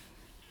ant.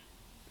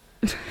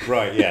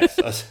 Right, yes.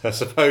 I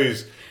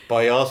suppose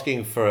by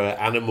asking for an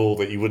animal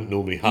that you wouldn't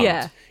normally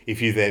hunt,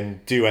 if you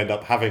then do end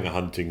up having a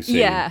hunting scene...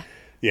 Yeah.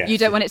 Yes. You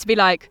don't want it to be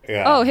like,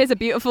 oh, here's a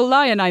beautiful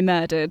lion I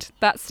murdered.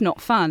 That's not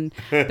fun.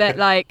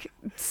 But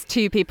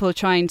 2 people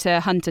trying to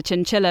hunt a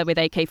chinchilla with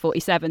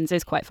AK-47s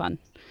is quite fun.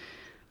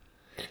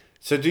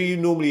 So do you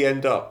normally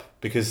end up,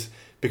 because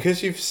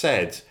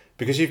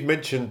you've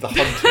mentioned the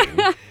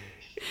hunting...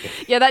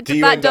 Yeah, that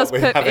does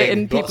put it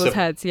in people's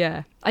heads,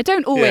 yeah. I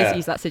don't always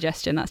use that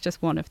suggestion, that's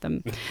just one of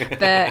them.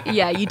 But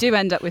yeah, you do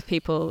end up with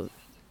people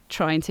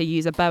trying to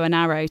use a bow and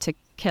arrow to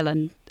kill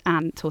an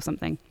ant or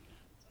something.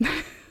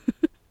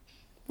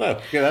 Well,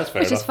 yeah, that's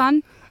fair enough. Which is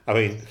fun. I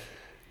mean,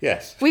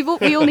 yes. We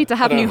all need to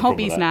have new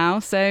hobbies now,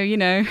 so,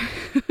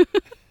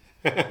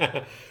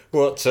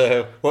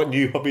 What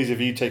new hobbies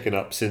have you taken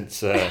up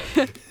since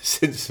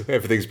since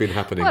everything's been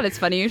happening? Well, it's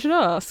funny you should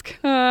ask.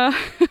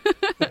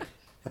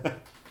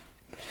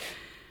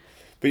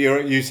 But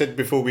you said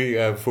before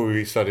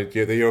we started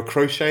that you're a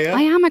crocheter.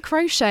 I am a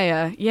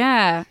crocheter.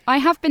 Yeah, I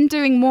have been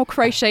doing more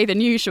crochet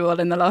than usual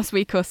in the last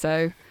week or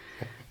so.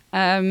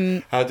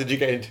 How did you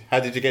get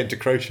into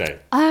crochet?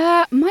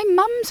 My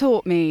mum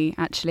taught me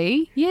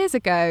actually years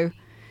ago.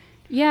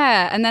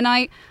 Yeah, and then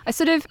I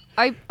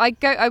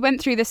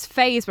went through this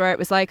phase where it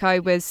was like I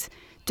was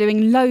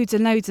doing loads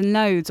and loads and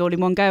loads all in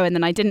one go, and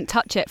then I didn't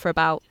touch it for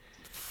about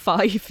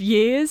 5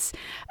 years,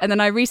 and then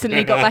I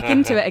recently got back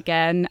into it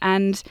again,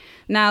 and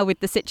now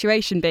with the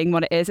situation being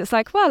what it is, it's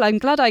like, well, I'm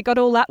glad I got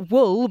all that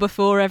wool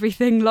before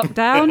everything locked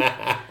down.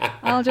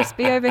 I'll just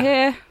be over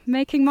here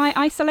making my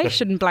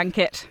isolation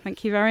blanket.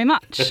 Thank you very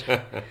much.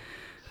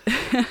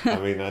 I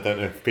mean, I don't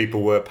know if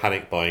people were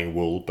panic buying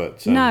wool,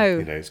 but no.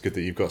 It's good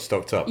that you've got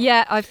stocked up.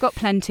 Yeah, I've got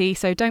plenty,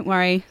 so don't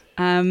worry.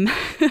 And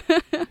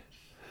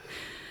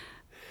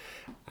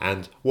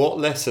what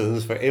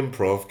lessons for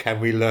improv can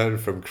we learn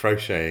from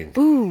crocheting?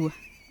 Ooh,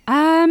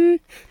 do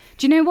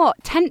you know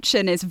what?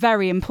 Tension is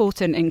very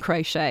important in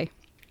crochet.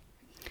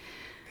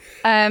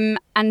 And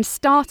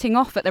starting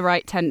off at the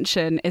right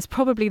tension is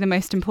probably the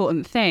most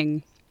important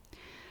thing.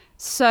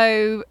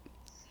 So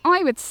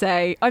I would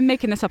say, I'm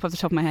making this up off the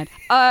top of my head.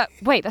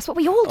 Wait, that's what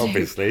we all do.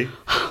 Obviously.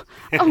 Oh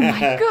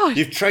my God.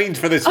 You've trained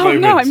for this moment. Oh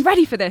no, I'm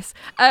ready for this.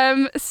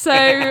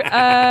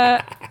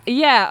 Yeah,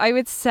 I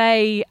would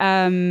say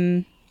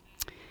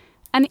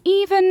an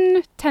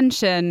even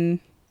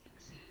tension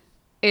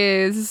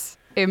is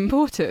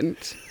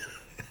important.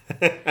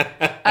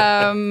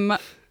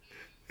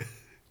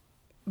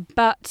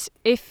 But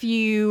if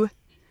you...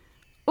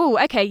 Oh,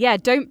 okay, yeah,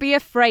 don't be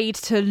afraid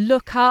to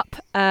look up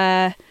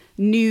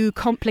new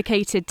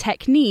complicated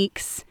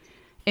techniques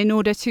in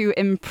order to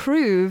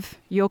improve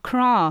your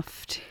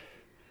craft.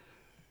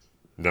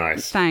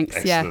 Nice. Thanks.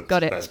 Excellent. Yeah,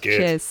 got it. That's good.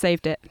 Cheers,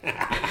 saved it.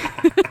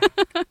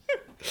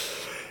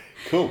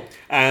 Cool.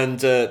 And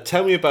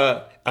tell me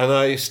about, and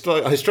I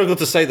struggled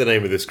to say the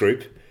name of this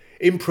group,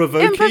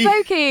 Improvokey.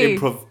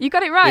 Improvokey. You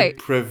got it right.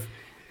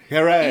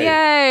 Hooray.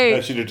 Yay.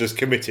 I should have just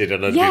committed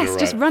and I'd been Yes, all right.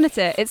 just run at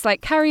it. It's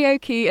like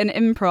karaoke and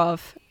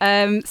improv.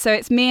 So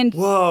it's me and...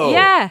 Whoa.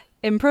 Yeah,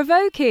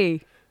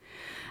 Improvokey.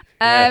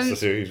 Yes, I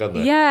see what you've done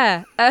there.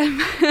 Yeah.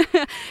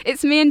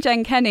 It's me and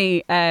Jen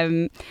Kenny,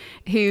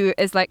 who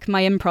is like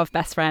my improv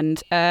best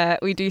friend.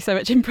 We do so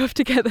much improv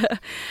together.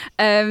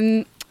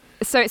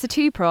 So it's a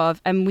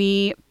two-prov, and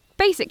we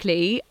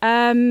basically,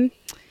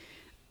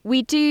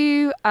 we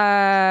do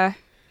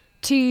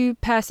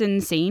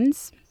two-person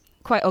scenes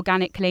quite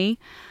organically.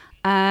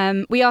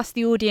 We ask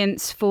the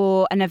audience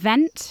for an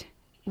event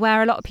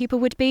where a lot of people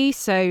would be,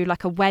 so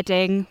like a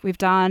wedding we've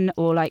done,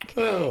 or like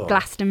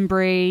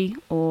Glastonbury,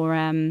 or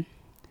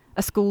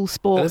a school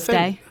sports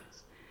day.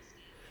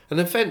 An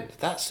event,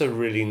 that's a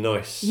really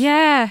nice...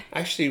 Yeah.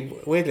 Actually,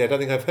 weirdly, I don't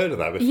think I've heard of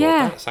that before.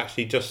 Yeah. That's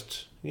actually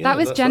just... Yeah, that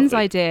was that's Jen's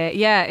lovely. idea.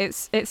 Yeah,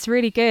 it's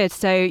really good.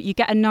 So you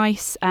get a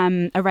nice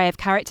array of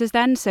characters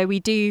then. So we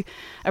do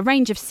a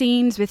range of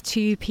scenes with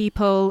two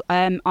people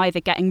either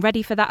getting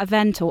ready for that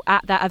event or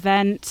at that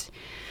event,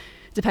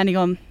 depending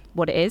on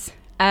what it is.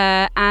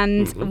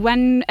 And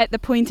when at the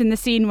point in the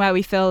scene where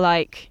we feel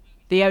like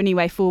the only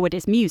way forward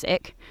is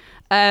music...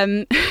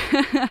 Yeah,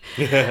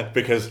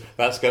 because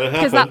that's going to happen.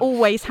 Because that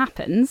always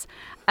happens.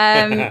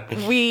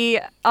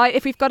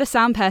 If we've got a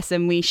sound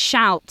person, we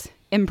shout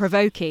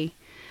Improvokey.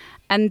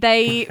 And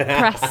they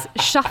press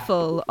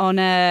shuffle on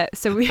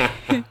so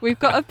we've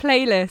got a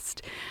playlist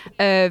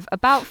of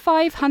about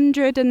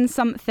 500 and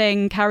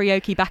something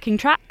karaoke backing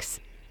tracks.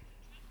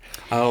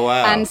 Oh,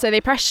 wow. And so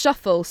they press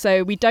shuffle,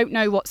 so we don't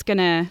know what's going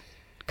to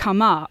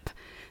come up.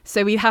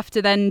 So we have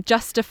to then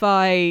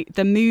justify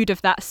the mood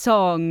of that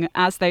song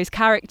as those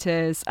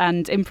characters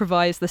and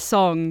improvise the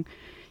song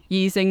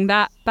using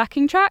that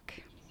backing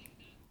track.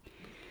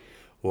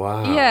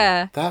 Wow.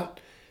 Yeah. That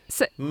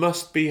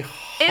must be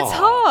hard. It's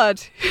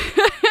hard.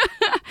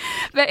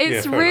 But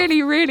it's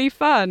really, really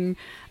fun.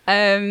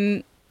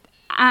 And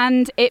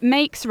it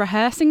makes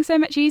rehearsing so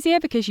much easier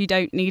because you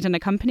don't need an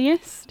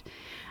accompanist.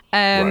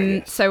 Right,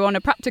 yes. So on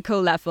a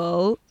practical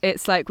level,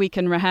 it's like we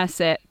can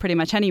rehearse it pretty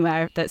much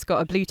anywhere that's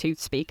got a Bluetooth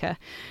speaker.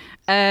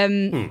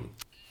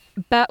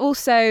 But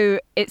also,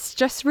 it's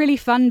just really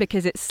fun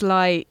because it's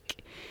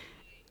like...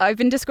 I've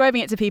been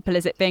describing it to people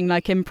as it being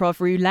like improv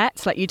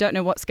roulette. Like you don't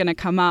know what's going to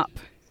come up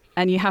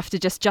and you have to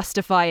just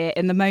justify it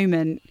in the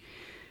moment,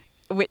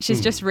 which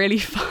is just really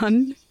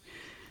fun.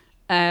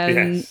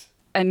 Yes.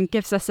 And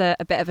gives us a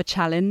bit of a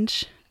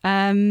challenge.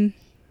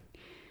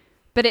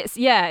 But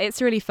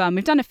it's really fun.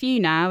 We've done a few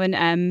now,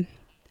 and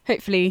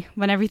hopefully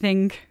when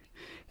everything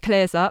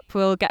clears up,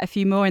 we'll get a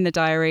few more in the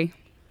diary.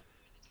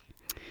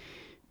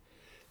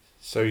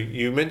 So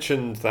you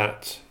mentioned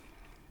that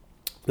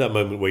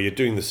moment where you're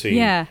doing the scene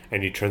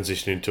and you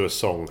transition into a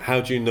song.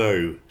 How do you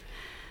know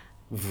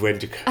when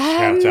to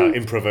shout out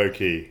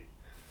Improvokey?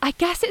 I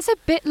guess it's a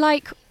bit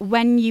like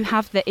when you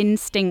have the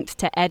instinct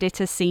to edit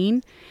a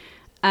scene.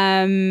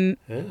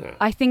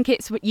 I think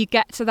it's what you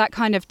get to that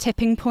kind of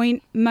tipping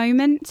point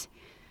moment.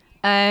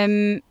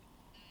 And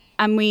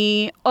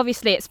we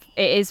obviously it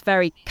is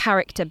very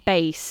character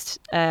based,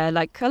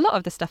 like a lot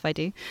of the stuff I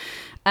do.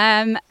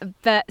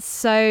 But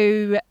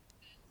so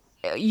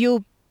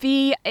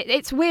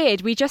it's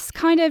weird. We just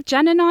kind of,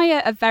 Jen and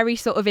I are very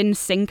sort of in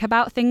sync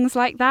about things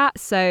like that.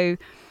 So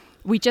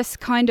we just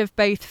kind of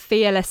both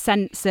feel a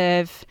sense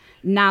of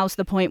now's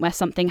the point where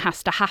something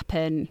has to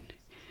happen.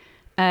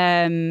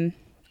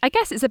 I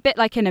guess it's a bit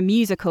like in a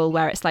musical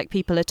where it's like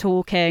people are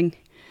talking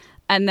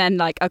and then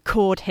like a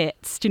chord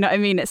hits. Do you know what I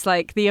mean? It's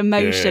like the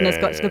emotion has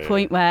got to the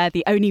point where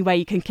the only way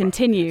you can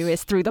continue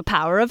is through the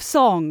power of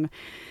song.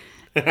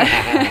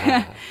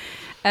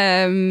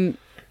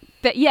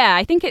 But yeah,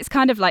 I think it's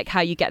kind of like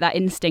how you get that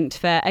instinct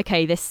for,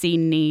 okay, this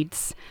scene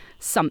needs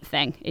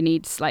something. It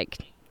needs like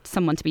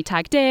someone to be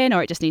tagged in,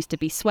 or it just needs to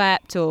be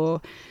swept,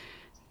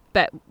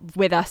 but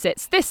with us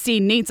it's this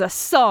scene needs a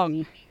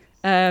song.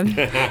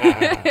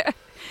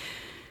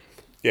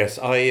 Yes,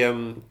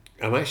 I'm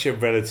actually a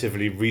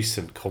relatively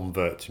recent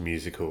convert to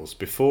musicals.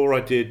 Before I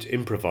did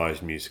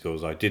improvised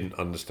musicals, I didn't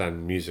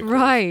understand musicals.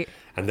 Right.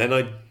 And then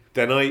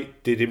I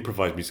did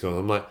improvised musicals.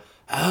 I'm like,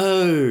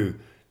 oh,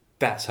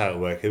 that's how it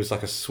works. It was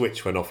like a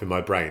switch went off in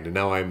my brain, and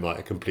now I'm like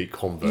a complete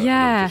convert.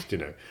 Yeah. And I'm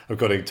just, I've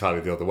gone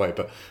entirely the other way.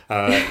 But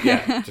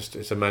just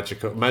it's a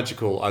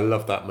magical. I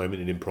love that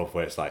moment in improv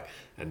where it's like,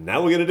 and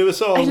now we're going to do a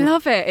song. I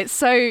love it. It's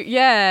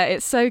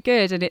so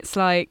good, and it's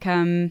like,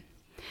 it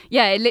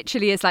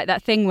literally is like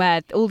that thing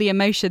where all the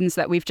emotions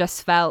that we've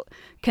just felt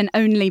can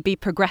only be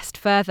progressed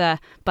further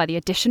by the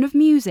addition of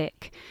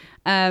music.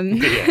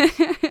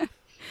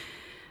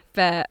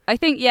 But I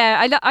think,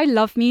 I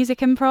love music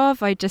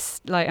improv. I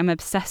just I'm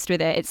obsessed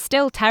with it. It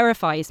still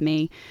terrifies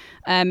me,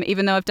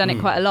 even though I've done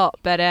it quite a lot.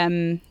 But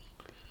in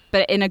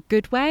a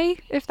good way,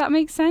 if that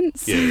makes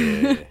sense.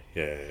 Yeah.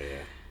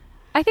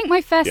 I think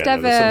my first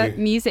ever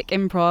music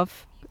improv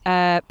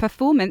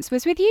performance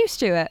was with you,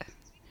 Stuart.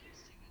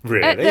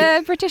 Really? At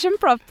the British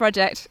Improv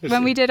Project,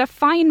 when we did a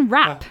fine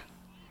rap.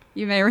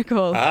 You may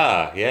recall.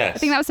 Ah, yes. I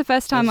think that was the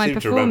first time I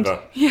performed. To remember.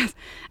 Yes,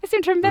 I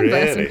seem to remember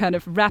Really? some kind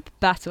of rap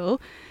battle.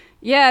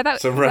 Yeah,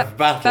 that was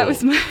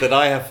that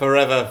I have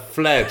forever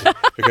fled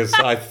because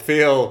I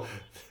feel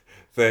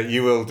that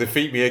you will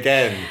defeat me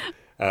again.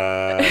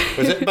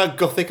 Was it about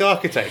Gothic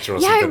architecture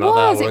or something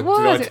like that? It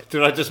was.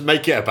 Did I just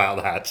make it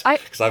about that?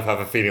 Because I have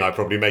a feeling I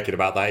probably make it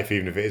about that,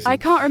 even if it isn't. I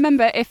can't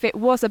remember if it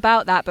was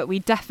about that, but we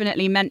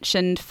definitely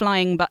mentioned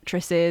flying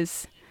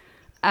buttresses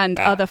and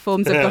other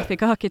forms of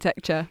Gothic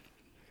architecture.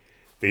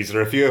 These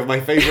are a few of my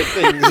favourite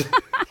things.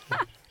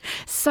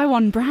 So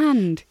on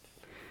brand.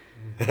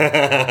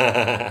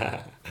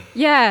 Yeah.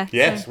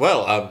 Yes.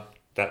 Well,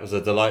 that was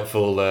a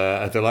delightful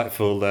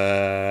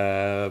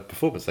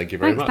performance. Thank you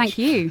very much. Thank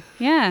you.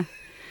 Yeah.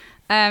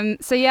 I've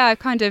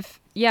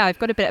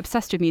got a bit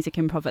obsessed with music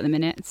improv at the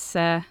minute. It's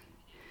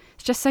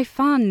just so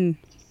fun.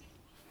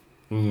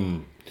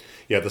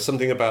 Yeah, there's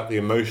something about the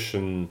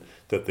emotion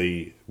that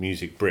the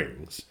music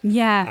brings.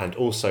 Yeah. And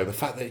also the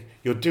fact that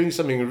you're doing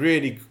something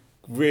really,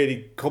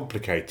 really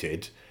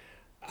complicated,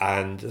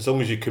 and as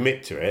long as you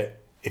commit to it,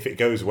 if it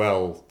goes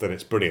well, then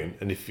it's brilliant.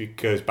 And if it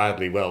goes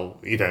badly, well,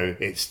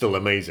 it's still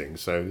amazing.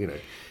 So,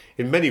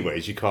 in many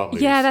ways, you can't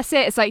lose. Yeah, that's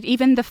it. It's like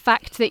even the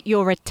fact that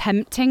you're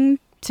attempting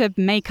to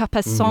make up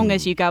a song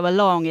as you go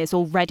along is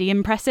already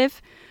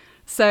impressive.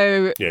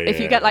 So if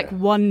you get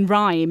one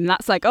rhyme,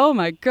 that's like, oh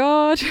my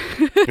God.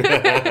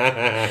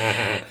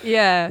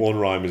 Yeah. One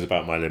rhyme is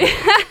about my limit.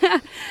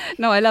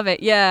 No, I love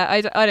it. Yeah,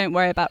 I don't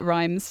worry about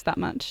rhymes that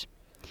much.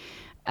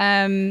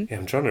 I'm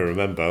trying to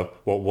remember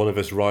what one of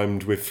us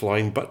rhymed with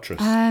flying buttress.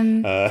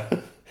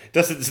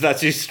 Doesn't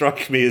actually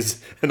strike me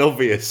as an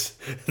obvious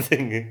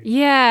thing.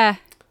 Yeah,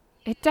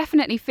 it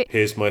definitely fits.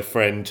 Here's my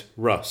friend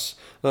Russ.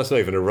 That's not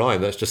even a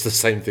rhyme. That's just the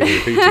same thing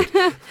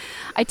repeated.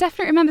 I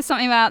definitely remember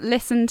something about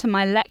listen to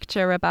my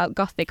lecture about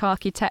Gothic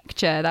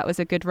architecture. That was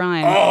a good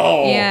rhyme.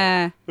 Oh,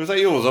 yeah. Was that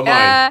yours or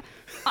mine?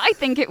 I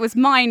think it was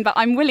mine, but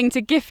I'm willing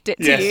to gift it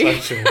to you.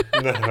 Yes,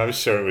 I'm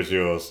sure it was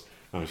yours.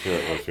 I'm sure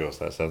it was yours.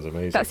 That sounds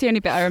amazing. That's the only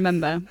bit I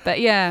remember.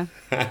 But yeah.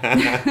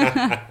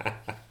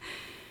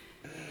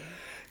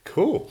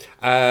 Cool.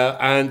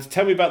 And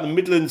tell me about the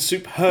Midland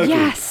Soup Her Group.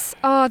 Yes.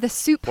 Oh, the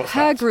Soup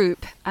Her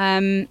Group.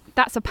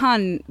 That's a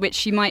pun,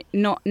 which you might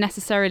not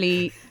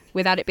necessarily,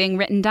 without it being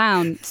written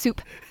down. Soup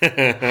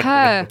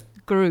Her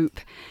Group.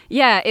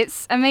 Yeah,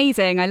 it's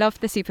amazing. I love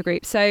the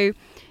supergroup. So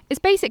it's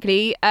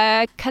basically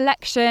a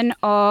collection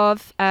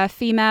of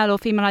female or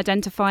female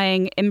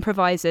identifying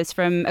improvisers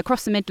from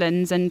across the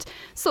Midlands and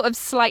sort of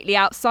slightly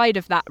outside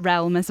of that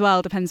realm as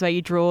well. Depends where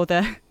you draw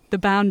the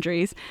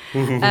boundaries.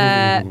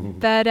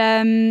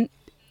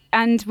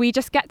 And we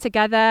just get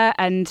together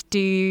and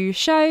do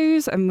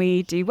shows and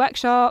we do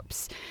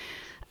workshops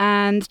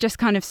and just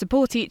kind of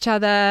support each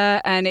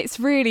other. And it's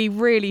really,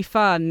 really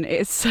fun.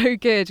 It's so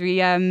good.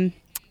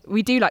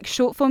 We do like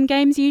short form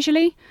games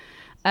usually.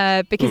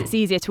 Because it's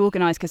easier to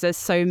organise because there's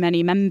so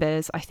many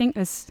members. I don't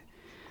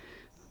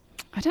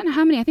know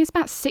how many. I think it's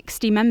about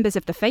 60 members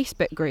of the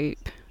Facebook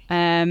group.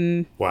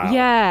 Wow.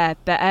 Yeah,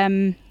 but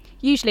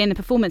usually in the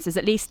performance there's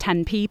at least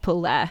 10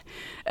 people there,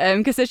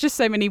 because there's just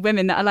so many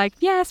women that are like,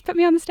 yes, put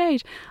me on the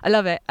stage. I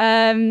love it.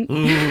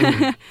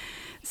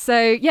 So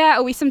yeah,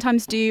 or we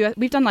sometimes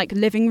we've done like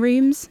living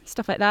rooms,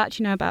 stuff like that.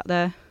 Do you know about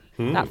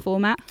that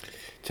format?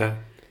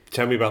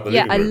 Tell me about the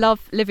living room. Yeah, I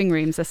love living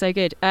rooms. They're so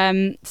good.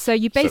 So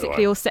you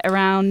basically all sit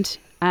around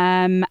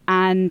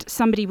and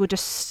somebody will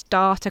just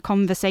start a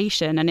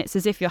conversation, and it's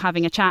as if you're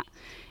having a chat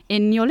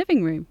in your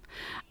living room,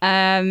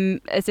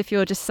 as if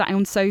you're just sat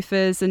on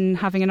sofas and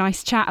having a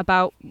nice chat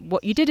about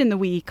what you did in the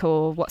week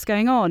or what's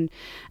going on.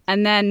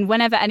 And then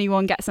whenever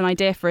anyone gets an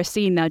idea for a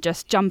scene, they'll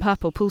just jump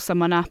up or pull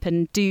someone up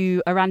and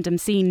do a random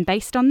scene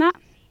based on that.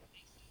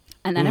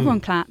 And then everyone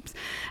claps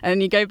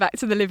and you go back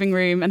to the living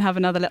room and have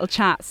another little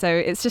chat. So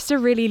it's just a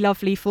really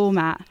lovely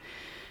format,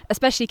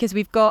 especially because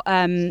we've got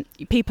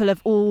people of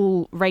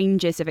all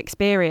ranges of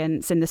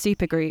experience in the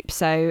supergroup.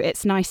 So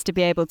it's nice to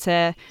be able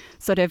to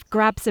sort of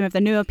grab some of the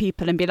newer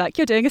people and be like,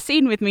 you're doing a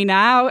scene with me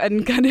now,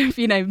 and kind of,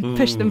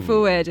 push them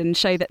forward and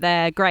show that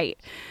they're great.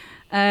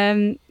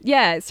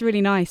 Yeah, it's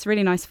really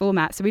nice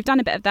format. So we've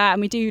done a bit of that,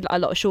 and we do a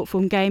lot of short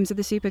form games with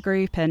the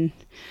supergroup, and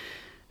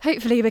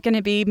hopefully we're going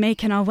to be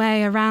making our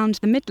way around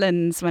the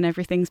Midlands when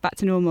everything's back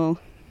to normal.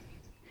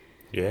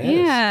 Yes.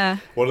 Yeah.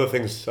 One of the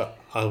things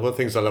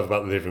I love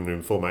about the living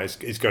room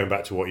format is going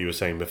back to what you were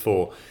saying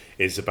before,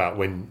 is about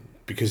when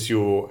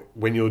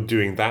you're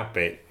doing that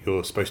bit,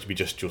 you're supposed to be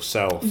just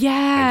yourself.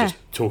 Yeah. And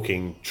just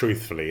talking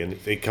truthfully, and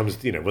it comes,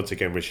 once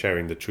again, we're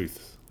sharing the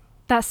truth.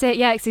 That's it.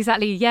 Yeah, it's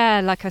exactly.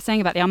 Yeah, like I was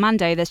saying about the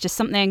Armando, there's just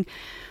something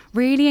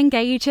really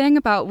engaging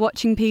about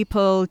watching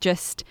people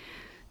just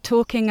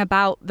talking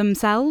about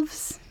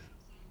themselves.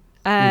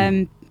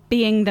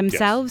 Being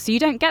themselves. Yes. You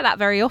don't get that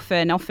very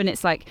often. Often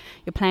it's like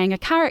you're playing a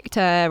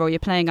character or you're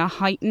playing a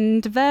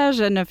heightened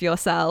version of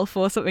yourself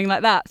or something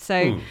like that.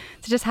 So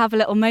to just have a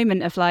little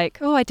moment of like,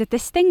 oh, I did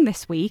this thing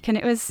this week and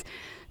it was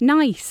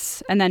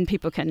nice. And then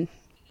people can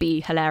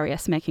be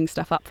hilarious making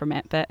stuff up from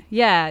it. But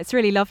yeah, it's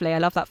really lovely. I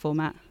love that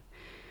format.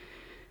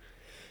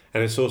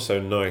 And it's also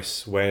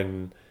nice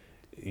when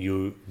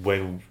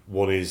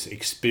one is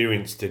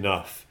experienced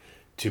enough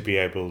to be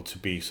able to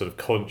be sort of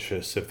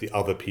conscious of the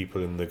other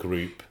people in the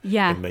group,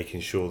 and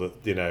making sure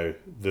that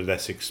the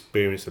less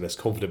experienced, the less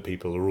confident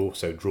people are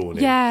also drawn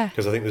in. Yeah.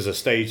 Because I think there's a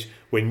stage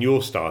when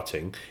you're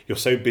starting, you're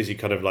so busy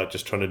kind of like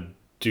just trying to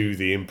do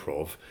the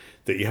improv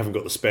that you haven't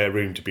got the spare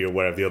room to be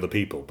aware of the other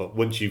people. But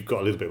once you've got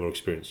a little bit more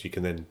experience, you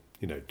can then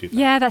do that.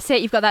 Yeah, that's it.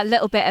 You've got that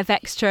little bit of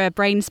extra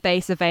brain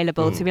space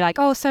available to be like,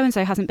 oh,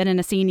 so-and-so hasn't been in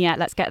a scene yet.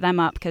 Let's get them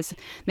up because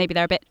maybe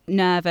they're a bit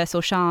nervous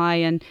or shy,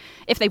 and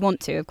if they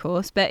want to, of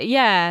course. But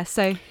yeah,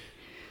 so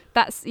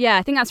I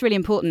think that's really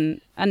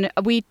important. And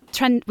we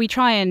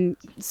try and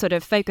sort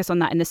of focus on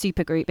that in the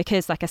supergroup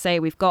because, like I say,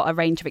 we've got a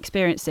range of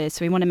experiences.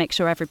 So we want to make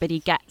sure everybody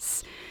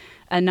gets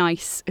a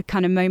nice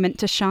kind of moment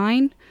to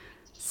shine.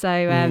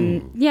 So,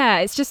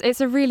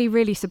 it's a really,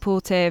 really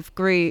supportive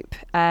group.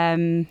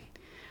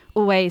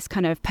 Always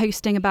kind of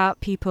posting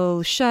about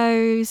people's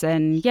shows,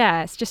 and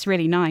it's just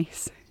really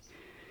nice.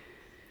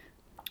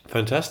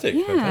 Fantastic.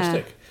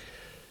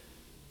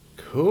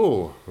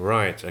 Cool.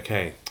 Right.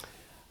 Okay.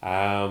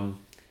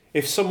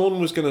 If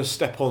someone was going to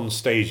step on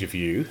stage with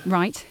you,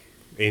 right,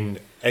 in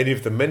any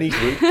of the many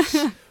groups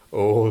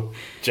or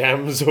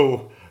jams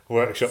or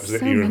workshops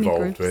that you're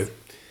involved with,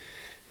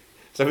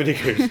 so many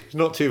groups,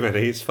 not too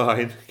many, it's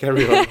fine.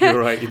 Carry on. You're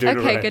right. You're doing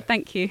all right. Okay. Good.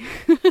 Thank you.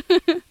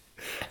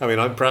 I mean,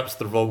 I'm perhaps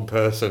the wrong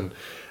person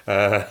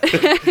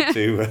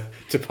to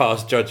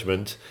pass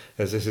judgment,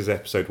 as this is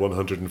episode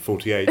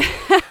 148 of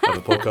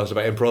a podcast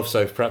about improv,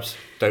 so perhaps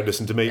don't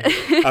listen to me.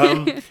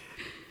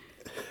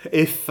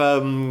 If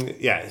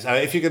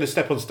you're going to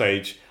step on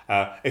stage,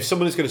 if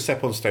someone is going to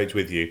step on stage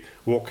with you,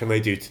 what can they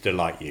do to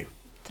delight you?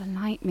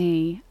 Delight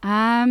me?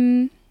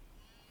 Do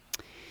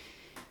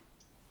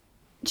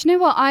you know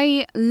what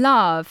I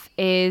love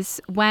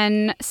is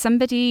when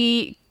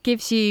somebody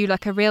gives you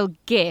like a real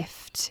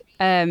gift,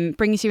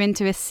 brings you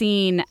into a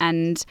scene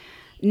and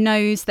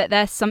knows that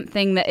there's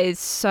something that is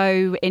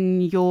so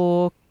in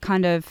your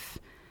kind of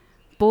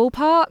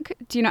ballpark.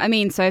 Do you know what I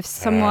mean? So if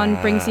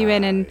someone brings you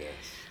in and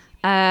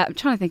I'm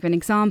trying to think of an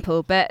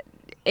example, but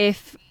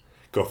if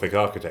Gothic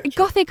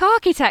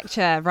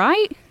architecture,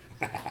 right?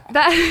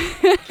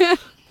 That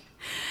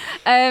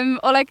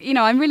or like,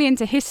 I'm really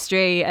into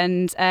history,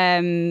 and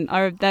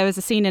there was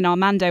a scene in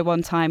Armando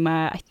one time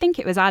where I think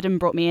it was Adam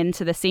brought me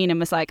into the scene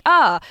and was like,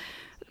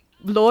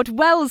 Lord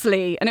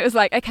Wellesley, and it was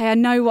like, okay, I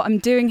know what I'm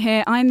doing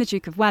here. I'm the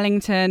Duke of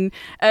Wellington.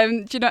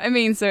 Do you know what I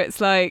mean? So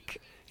it's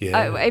like,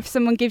 if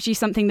someone gives you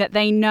something that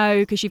they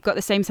know because you've got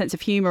the same sense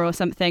of humour or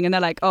something, and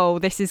they're like, oh,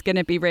 this is going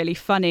to be really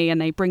funny, and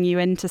they bring you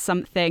into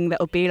something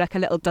that'll be like a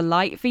little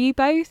delight for you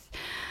both.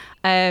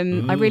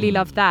 I really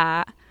love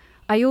that.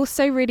 I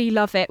also really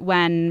love it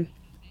when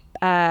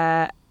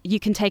you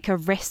can take a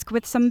risk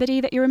with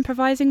somebody that you're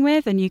improvising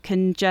with, and you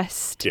can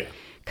just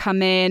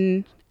come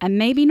in and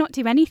maybe not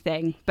do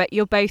anything, but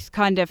you're both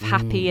kind of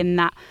happy in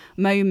that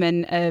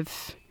moment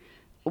of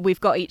we've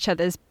got each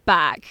other's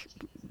back.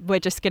 we're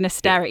just going to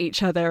stare at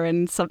each other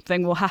and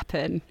something will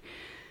happen.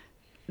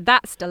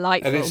 That's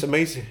delightful. And it's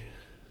amazing.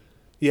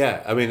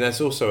 Yeah, I mean,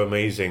 that's also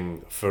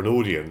amazing for an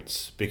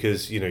audience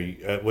because,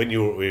 when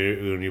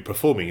you're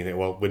performing, you think,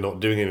 well, we're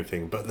not doing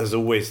anything, but there's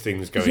always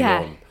things going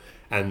on.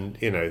 And,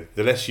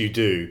 the less you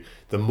do,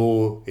 the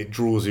more it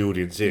draws the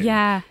audience in.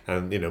 Yeah.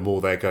 And, more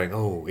they're going,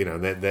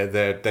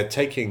 they're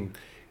taking,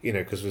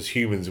 because as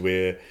humans,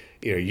 we're,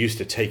 used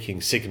to taking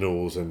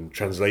signals and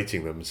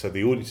translating them. So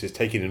the audience is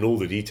taking in all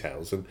the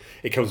details. And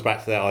it comes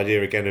back to that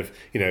idea again of,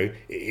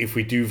 if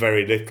we do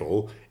very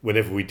little,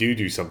 whenever we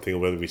do something or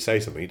whether we say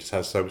something, it just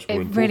has so much more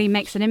importance. It really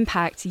makes an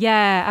impact.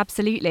 Yeah,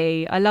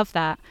 absolutely. I love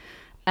that.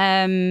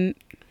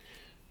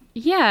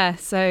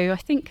 So I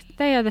think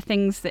they are the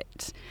things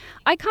that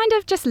I kind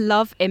of just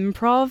love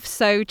improv.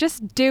 So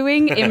just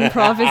doing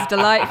improv is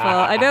delightful.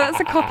 I know that's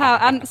a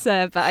cop-out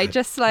answer, but I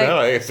just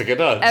No, it's a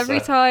good answer. Every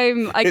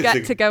time I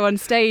get to go on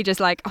stage, it's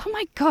like, oh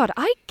my God,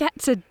 I get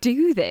to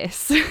do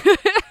this.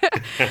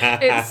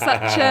 It's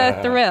such a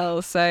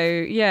thrill.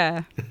 So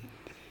yeah.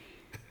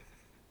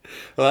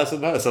 Well,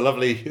 it's a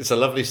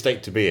lovely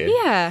state to be in.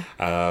 Yeah.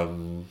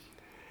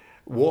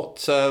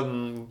 What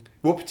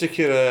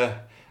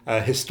particular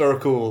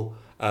historical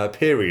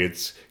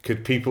periods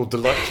could people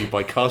delight you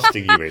by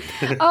casting you in?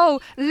 Oh,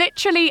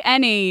 literally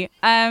any.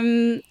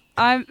 I'm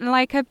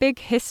like a big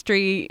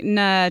history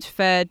nerd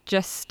for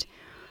just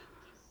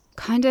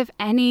kind of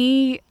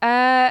any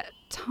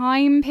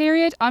time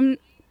period. I'm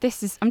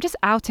just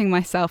outing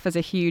myself as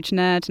a huge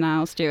nerd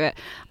now, Stuart.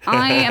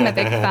 I am a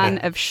big fan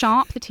of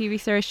Sharp, the TV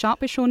series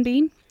Sharp with Sean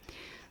Bean.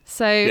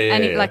 So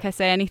like I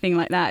say, anything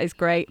like that is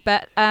great.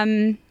 But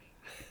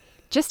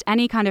just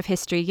any kind of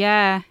history,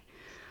 yeah.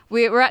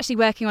 We're actually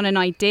working on an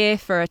idea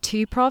for a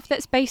 2-prov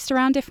that's based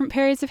around different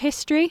periods of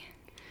history.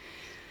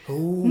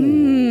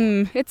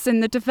 Ooh. It's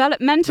in the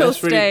developmental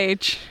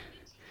stage.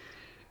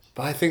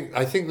 But I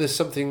think there's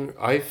something.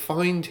 I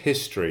find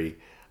history.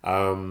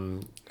 I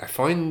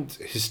find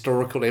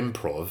historical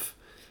improv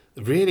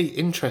really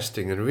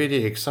interesting and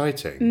really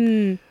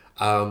exciting.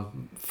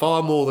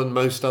 Far more than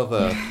most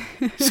other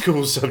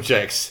school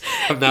subjects.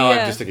 Now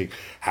I'm just thinking,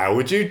 how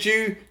would you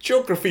do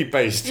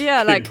geography-based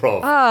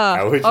improv?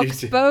 How would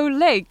Oxbow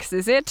Lakes,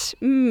 is it?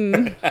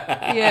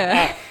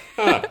 Yeah.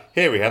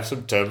 Here we have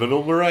some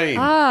terminal moraine.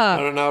 I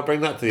don't know, I'll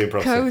bring that to the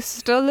improv.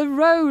 Coastal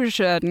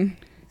erosion.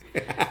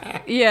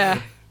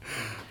 Yeah.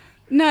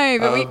 No,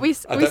 but we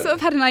sort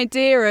of had an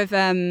idea of,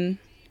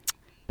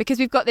 because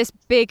we've got this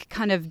big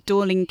kind of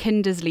Dorling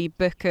Kindersley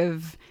book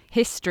of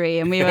history,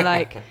 and we were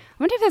like, I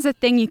wonder if there's a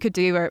thing you could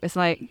do where it was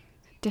like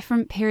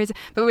different periods,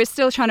 but we're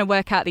still trying to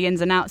work out the ins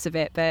and outs of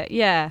it. But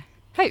yeah,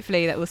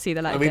 hopefully that will see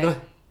the light of day.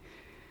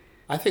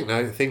 I think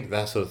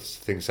that sort of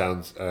thing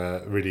sounds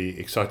really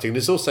exciting.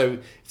 It's a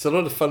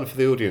lot of fun for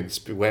the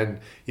audience when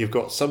you've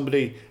got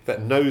somebody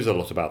that knows a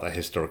lot about that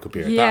historical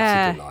period.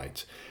 Yeah. That's a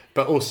delight.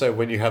 But also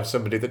when you have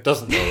somebody that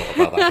doesn't know a lot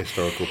about that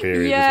historical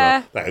period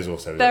as well, that is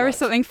also a There delight. is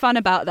something fun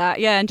about that,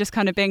 yeah, and just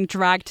kind of being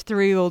dragged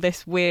through all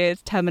this weird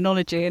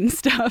terminology and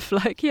stuff.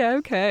 Like, yeah,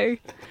 okay.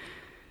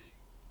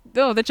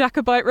 Oh, the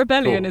Jacobite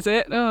Rebellion, is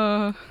it?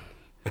 Oh.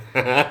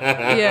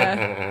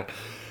 Yeah.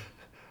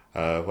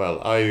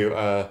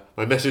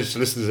 My message to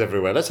listeners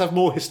everywhere, let's have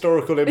more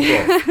historical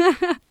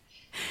improv.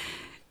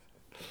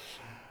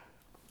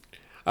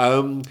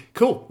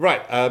 Cool.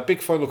 Right.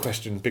 Big final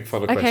question.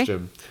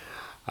 Question.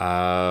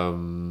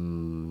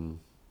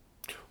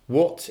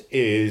 What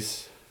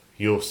is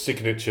your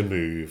signature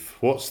move?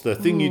 What's the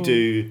thing you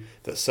do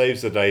that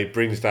saves the day,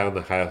 brings down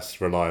the house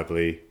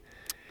reliably,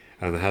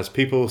 and has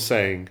people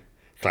saying,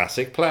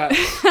 classic Platts?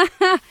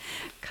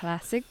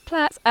 Classic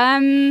Platts.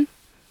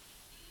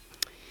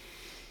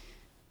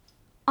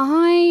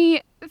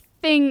 I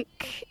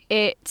think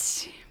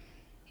it...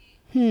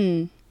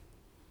 I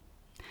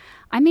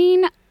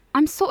mean,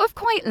 I'm sort of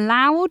quite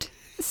loud,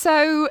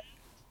 so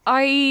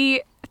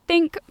I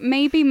think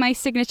maybe my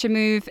signature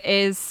move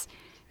is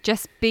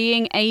just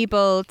being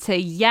able to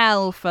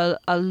yell for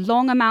a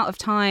long amount of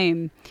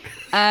time,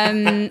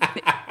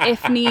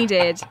 if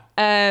needed.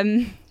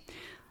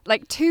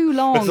 Like too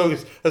long.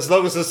 As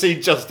long as the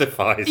scene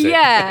justifies it.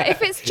 Yeah,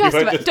 if it's just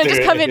don't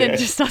just come in and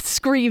just start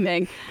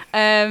screaming.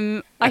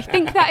 I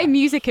think that in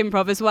music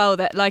improv as well,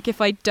 that like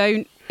if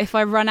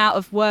I run out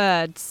of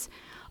words,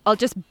 I'll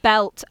just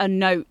belt a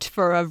note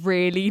for a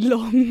really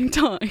long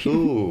time.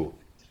 Ooh.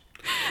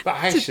 But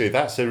actually,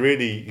 that's a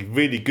really,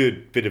 really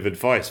good bit of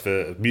advice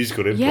for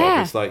musical improv.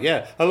 Yeah. It's like,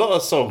 a lot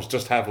of songs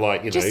just have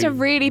like, just a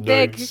really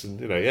big,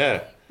 and,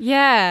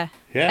 Yeah.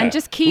 And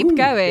just keep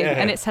going,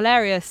 and it's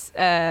hilarious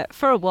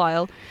for a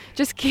while.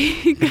 Just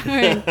keep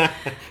going.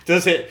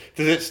 Does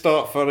it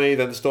start funny,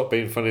 then stop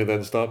being funny,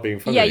 then start being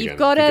funny? Yeah, again? you've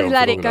got to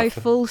let it go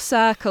full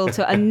circle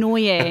to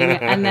annoying,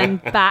 and then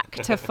back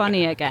to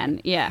funny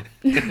again. Yeah.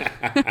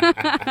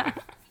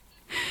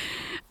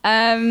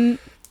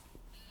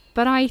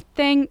 But I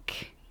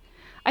think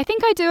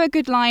I do a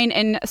good line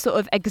in a sort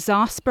of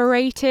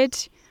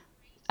exasperated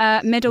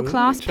middle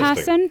class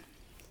person.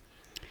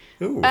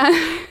 Ooh.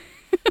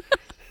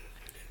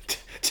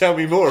 Tell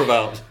me more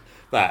about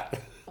that.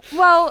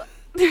 Well,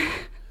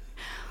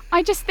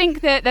 I just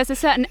think that there's a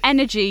certain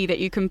energy that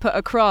you can put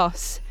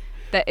across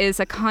that is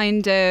a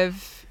kind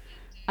of...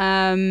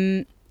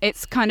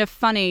 it's kind of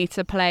funny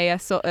to play a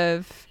sort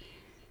of...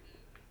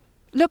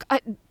 Look,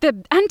 the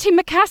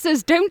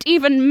antimacassars don't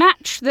even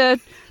match the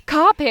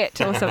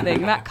carpet or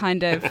something. That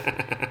kind of...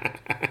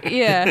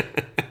 Yeah.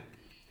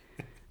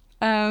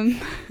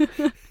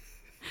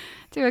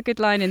 Do a good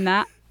line in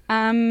that.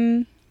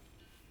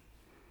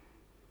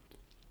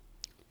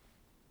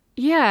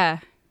 Yeah.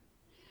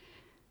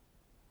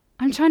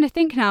 I'm trying to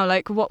think now,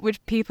 like, what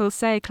would people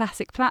say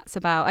classic Platts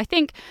about? I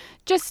think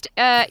just,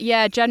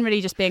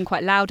 generally just being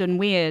quite loud and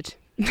weird.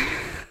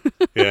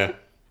 Yeah,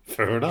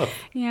 fair enough.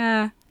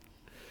 Yeah.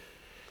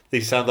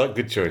 These sound like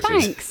good choices.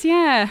 Thanks,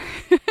 yeah.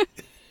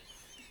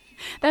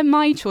 They're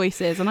my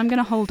choices, and I'm going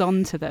to hold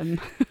on to them.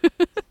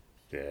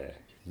 Yeah,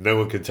 no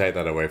one can take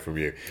that away from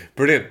you.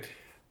 Brilliant.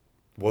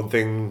 One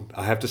thing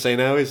I have to say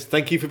now is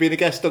thank you for being a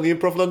guest on the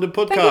Improv London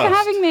podcast. Thank you for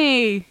having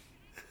me.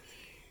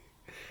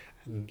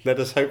 Let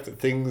us hope that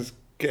things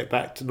get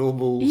back to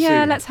normal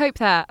Yeah, soon. let's hope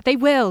that. They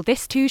will.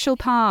 This too shall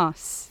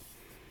pass.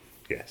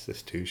 Yes,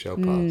 this too shall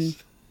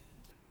pass.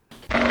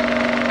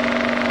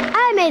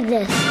 I made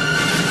this.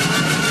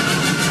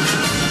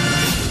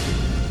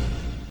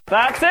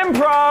 That's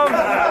improv!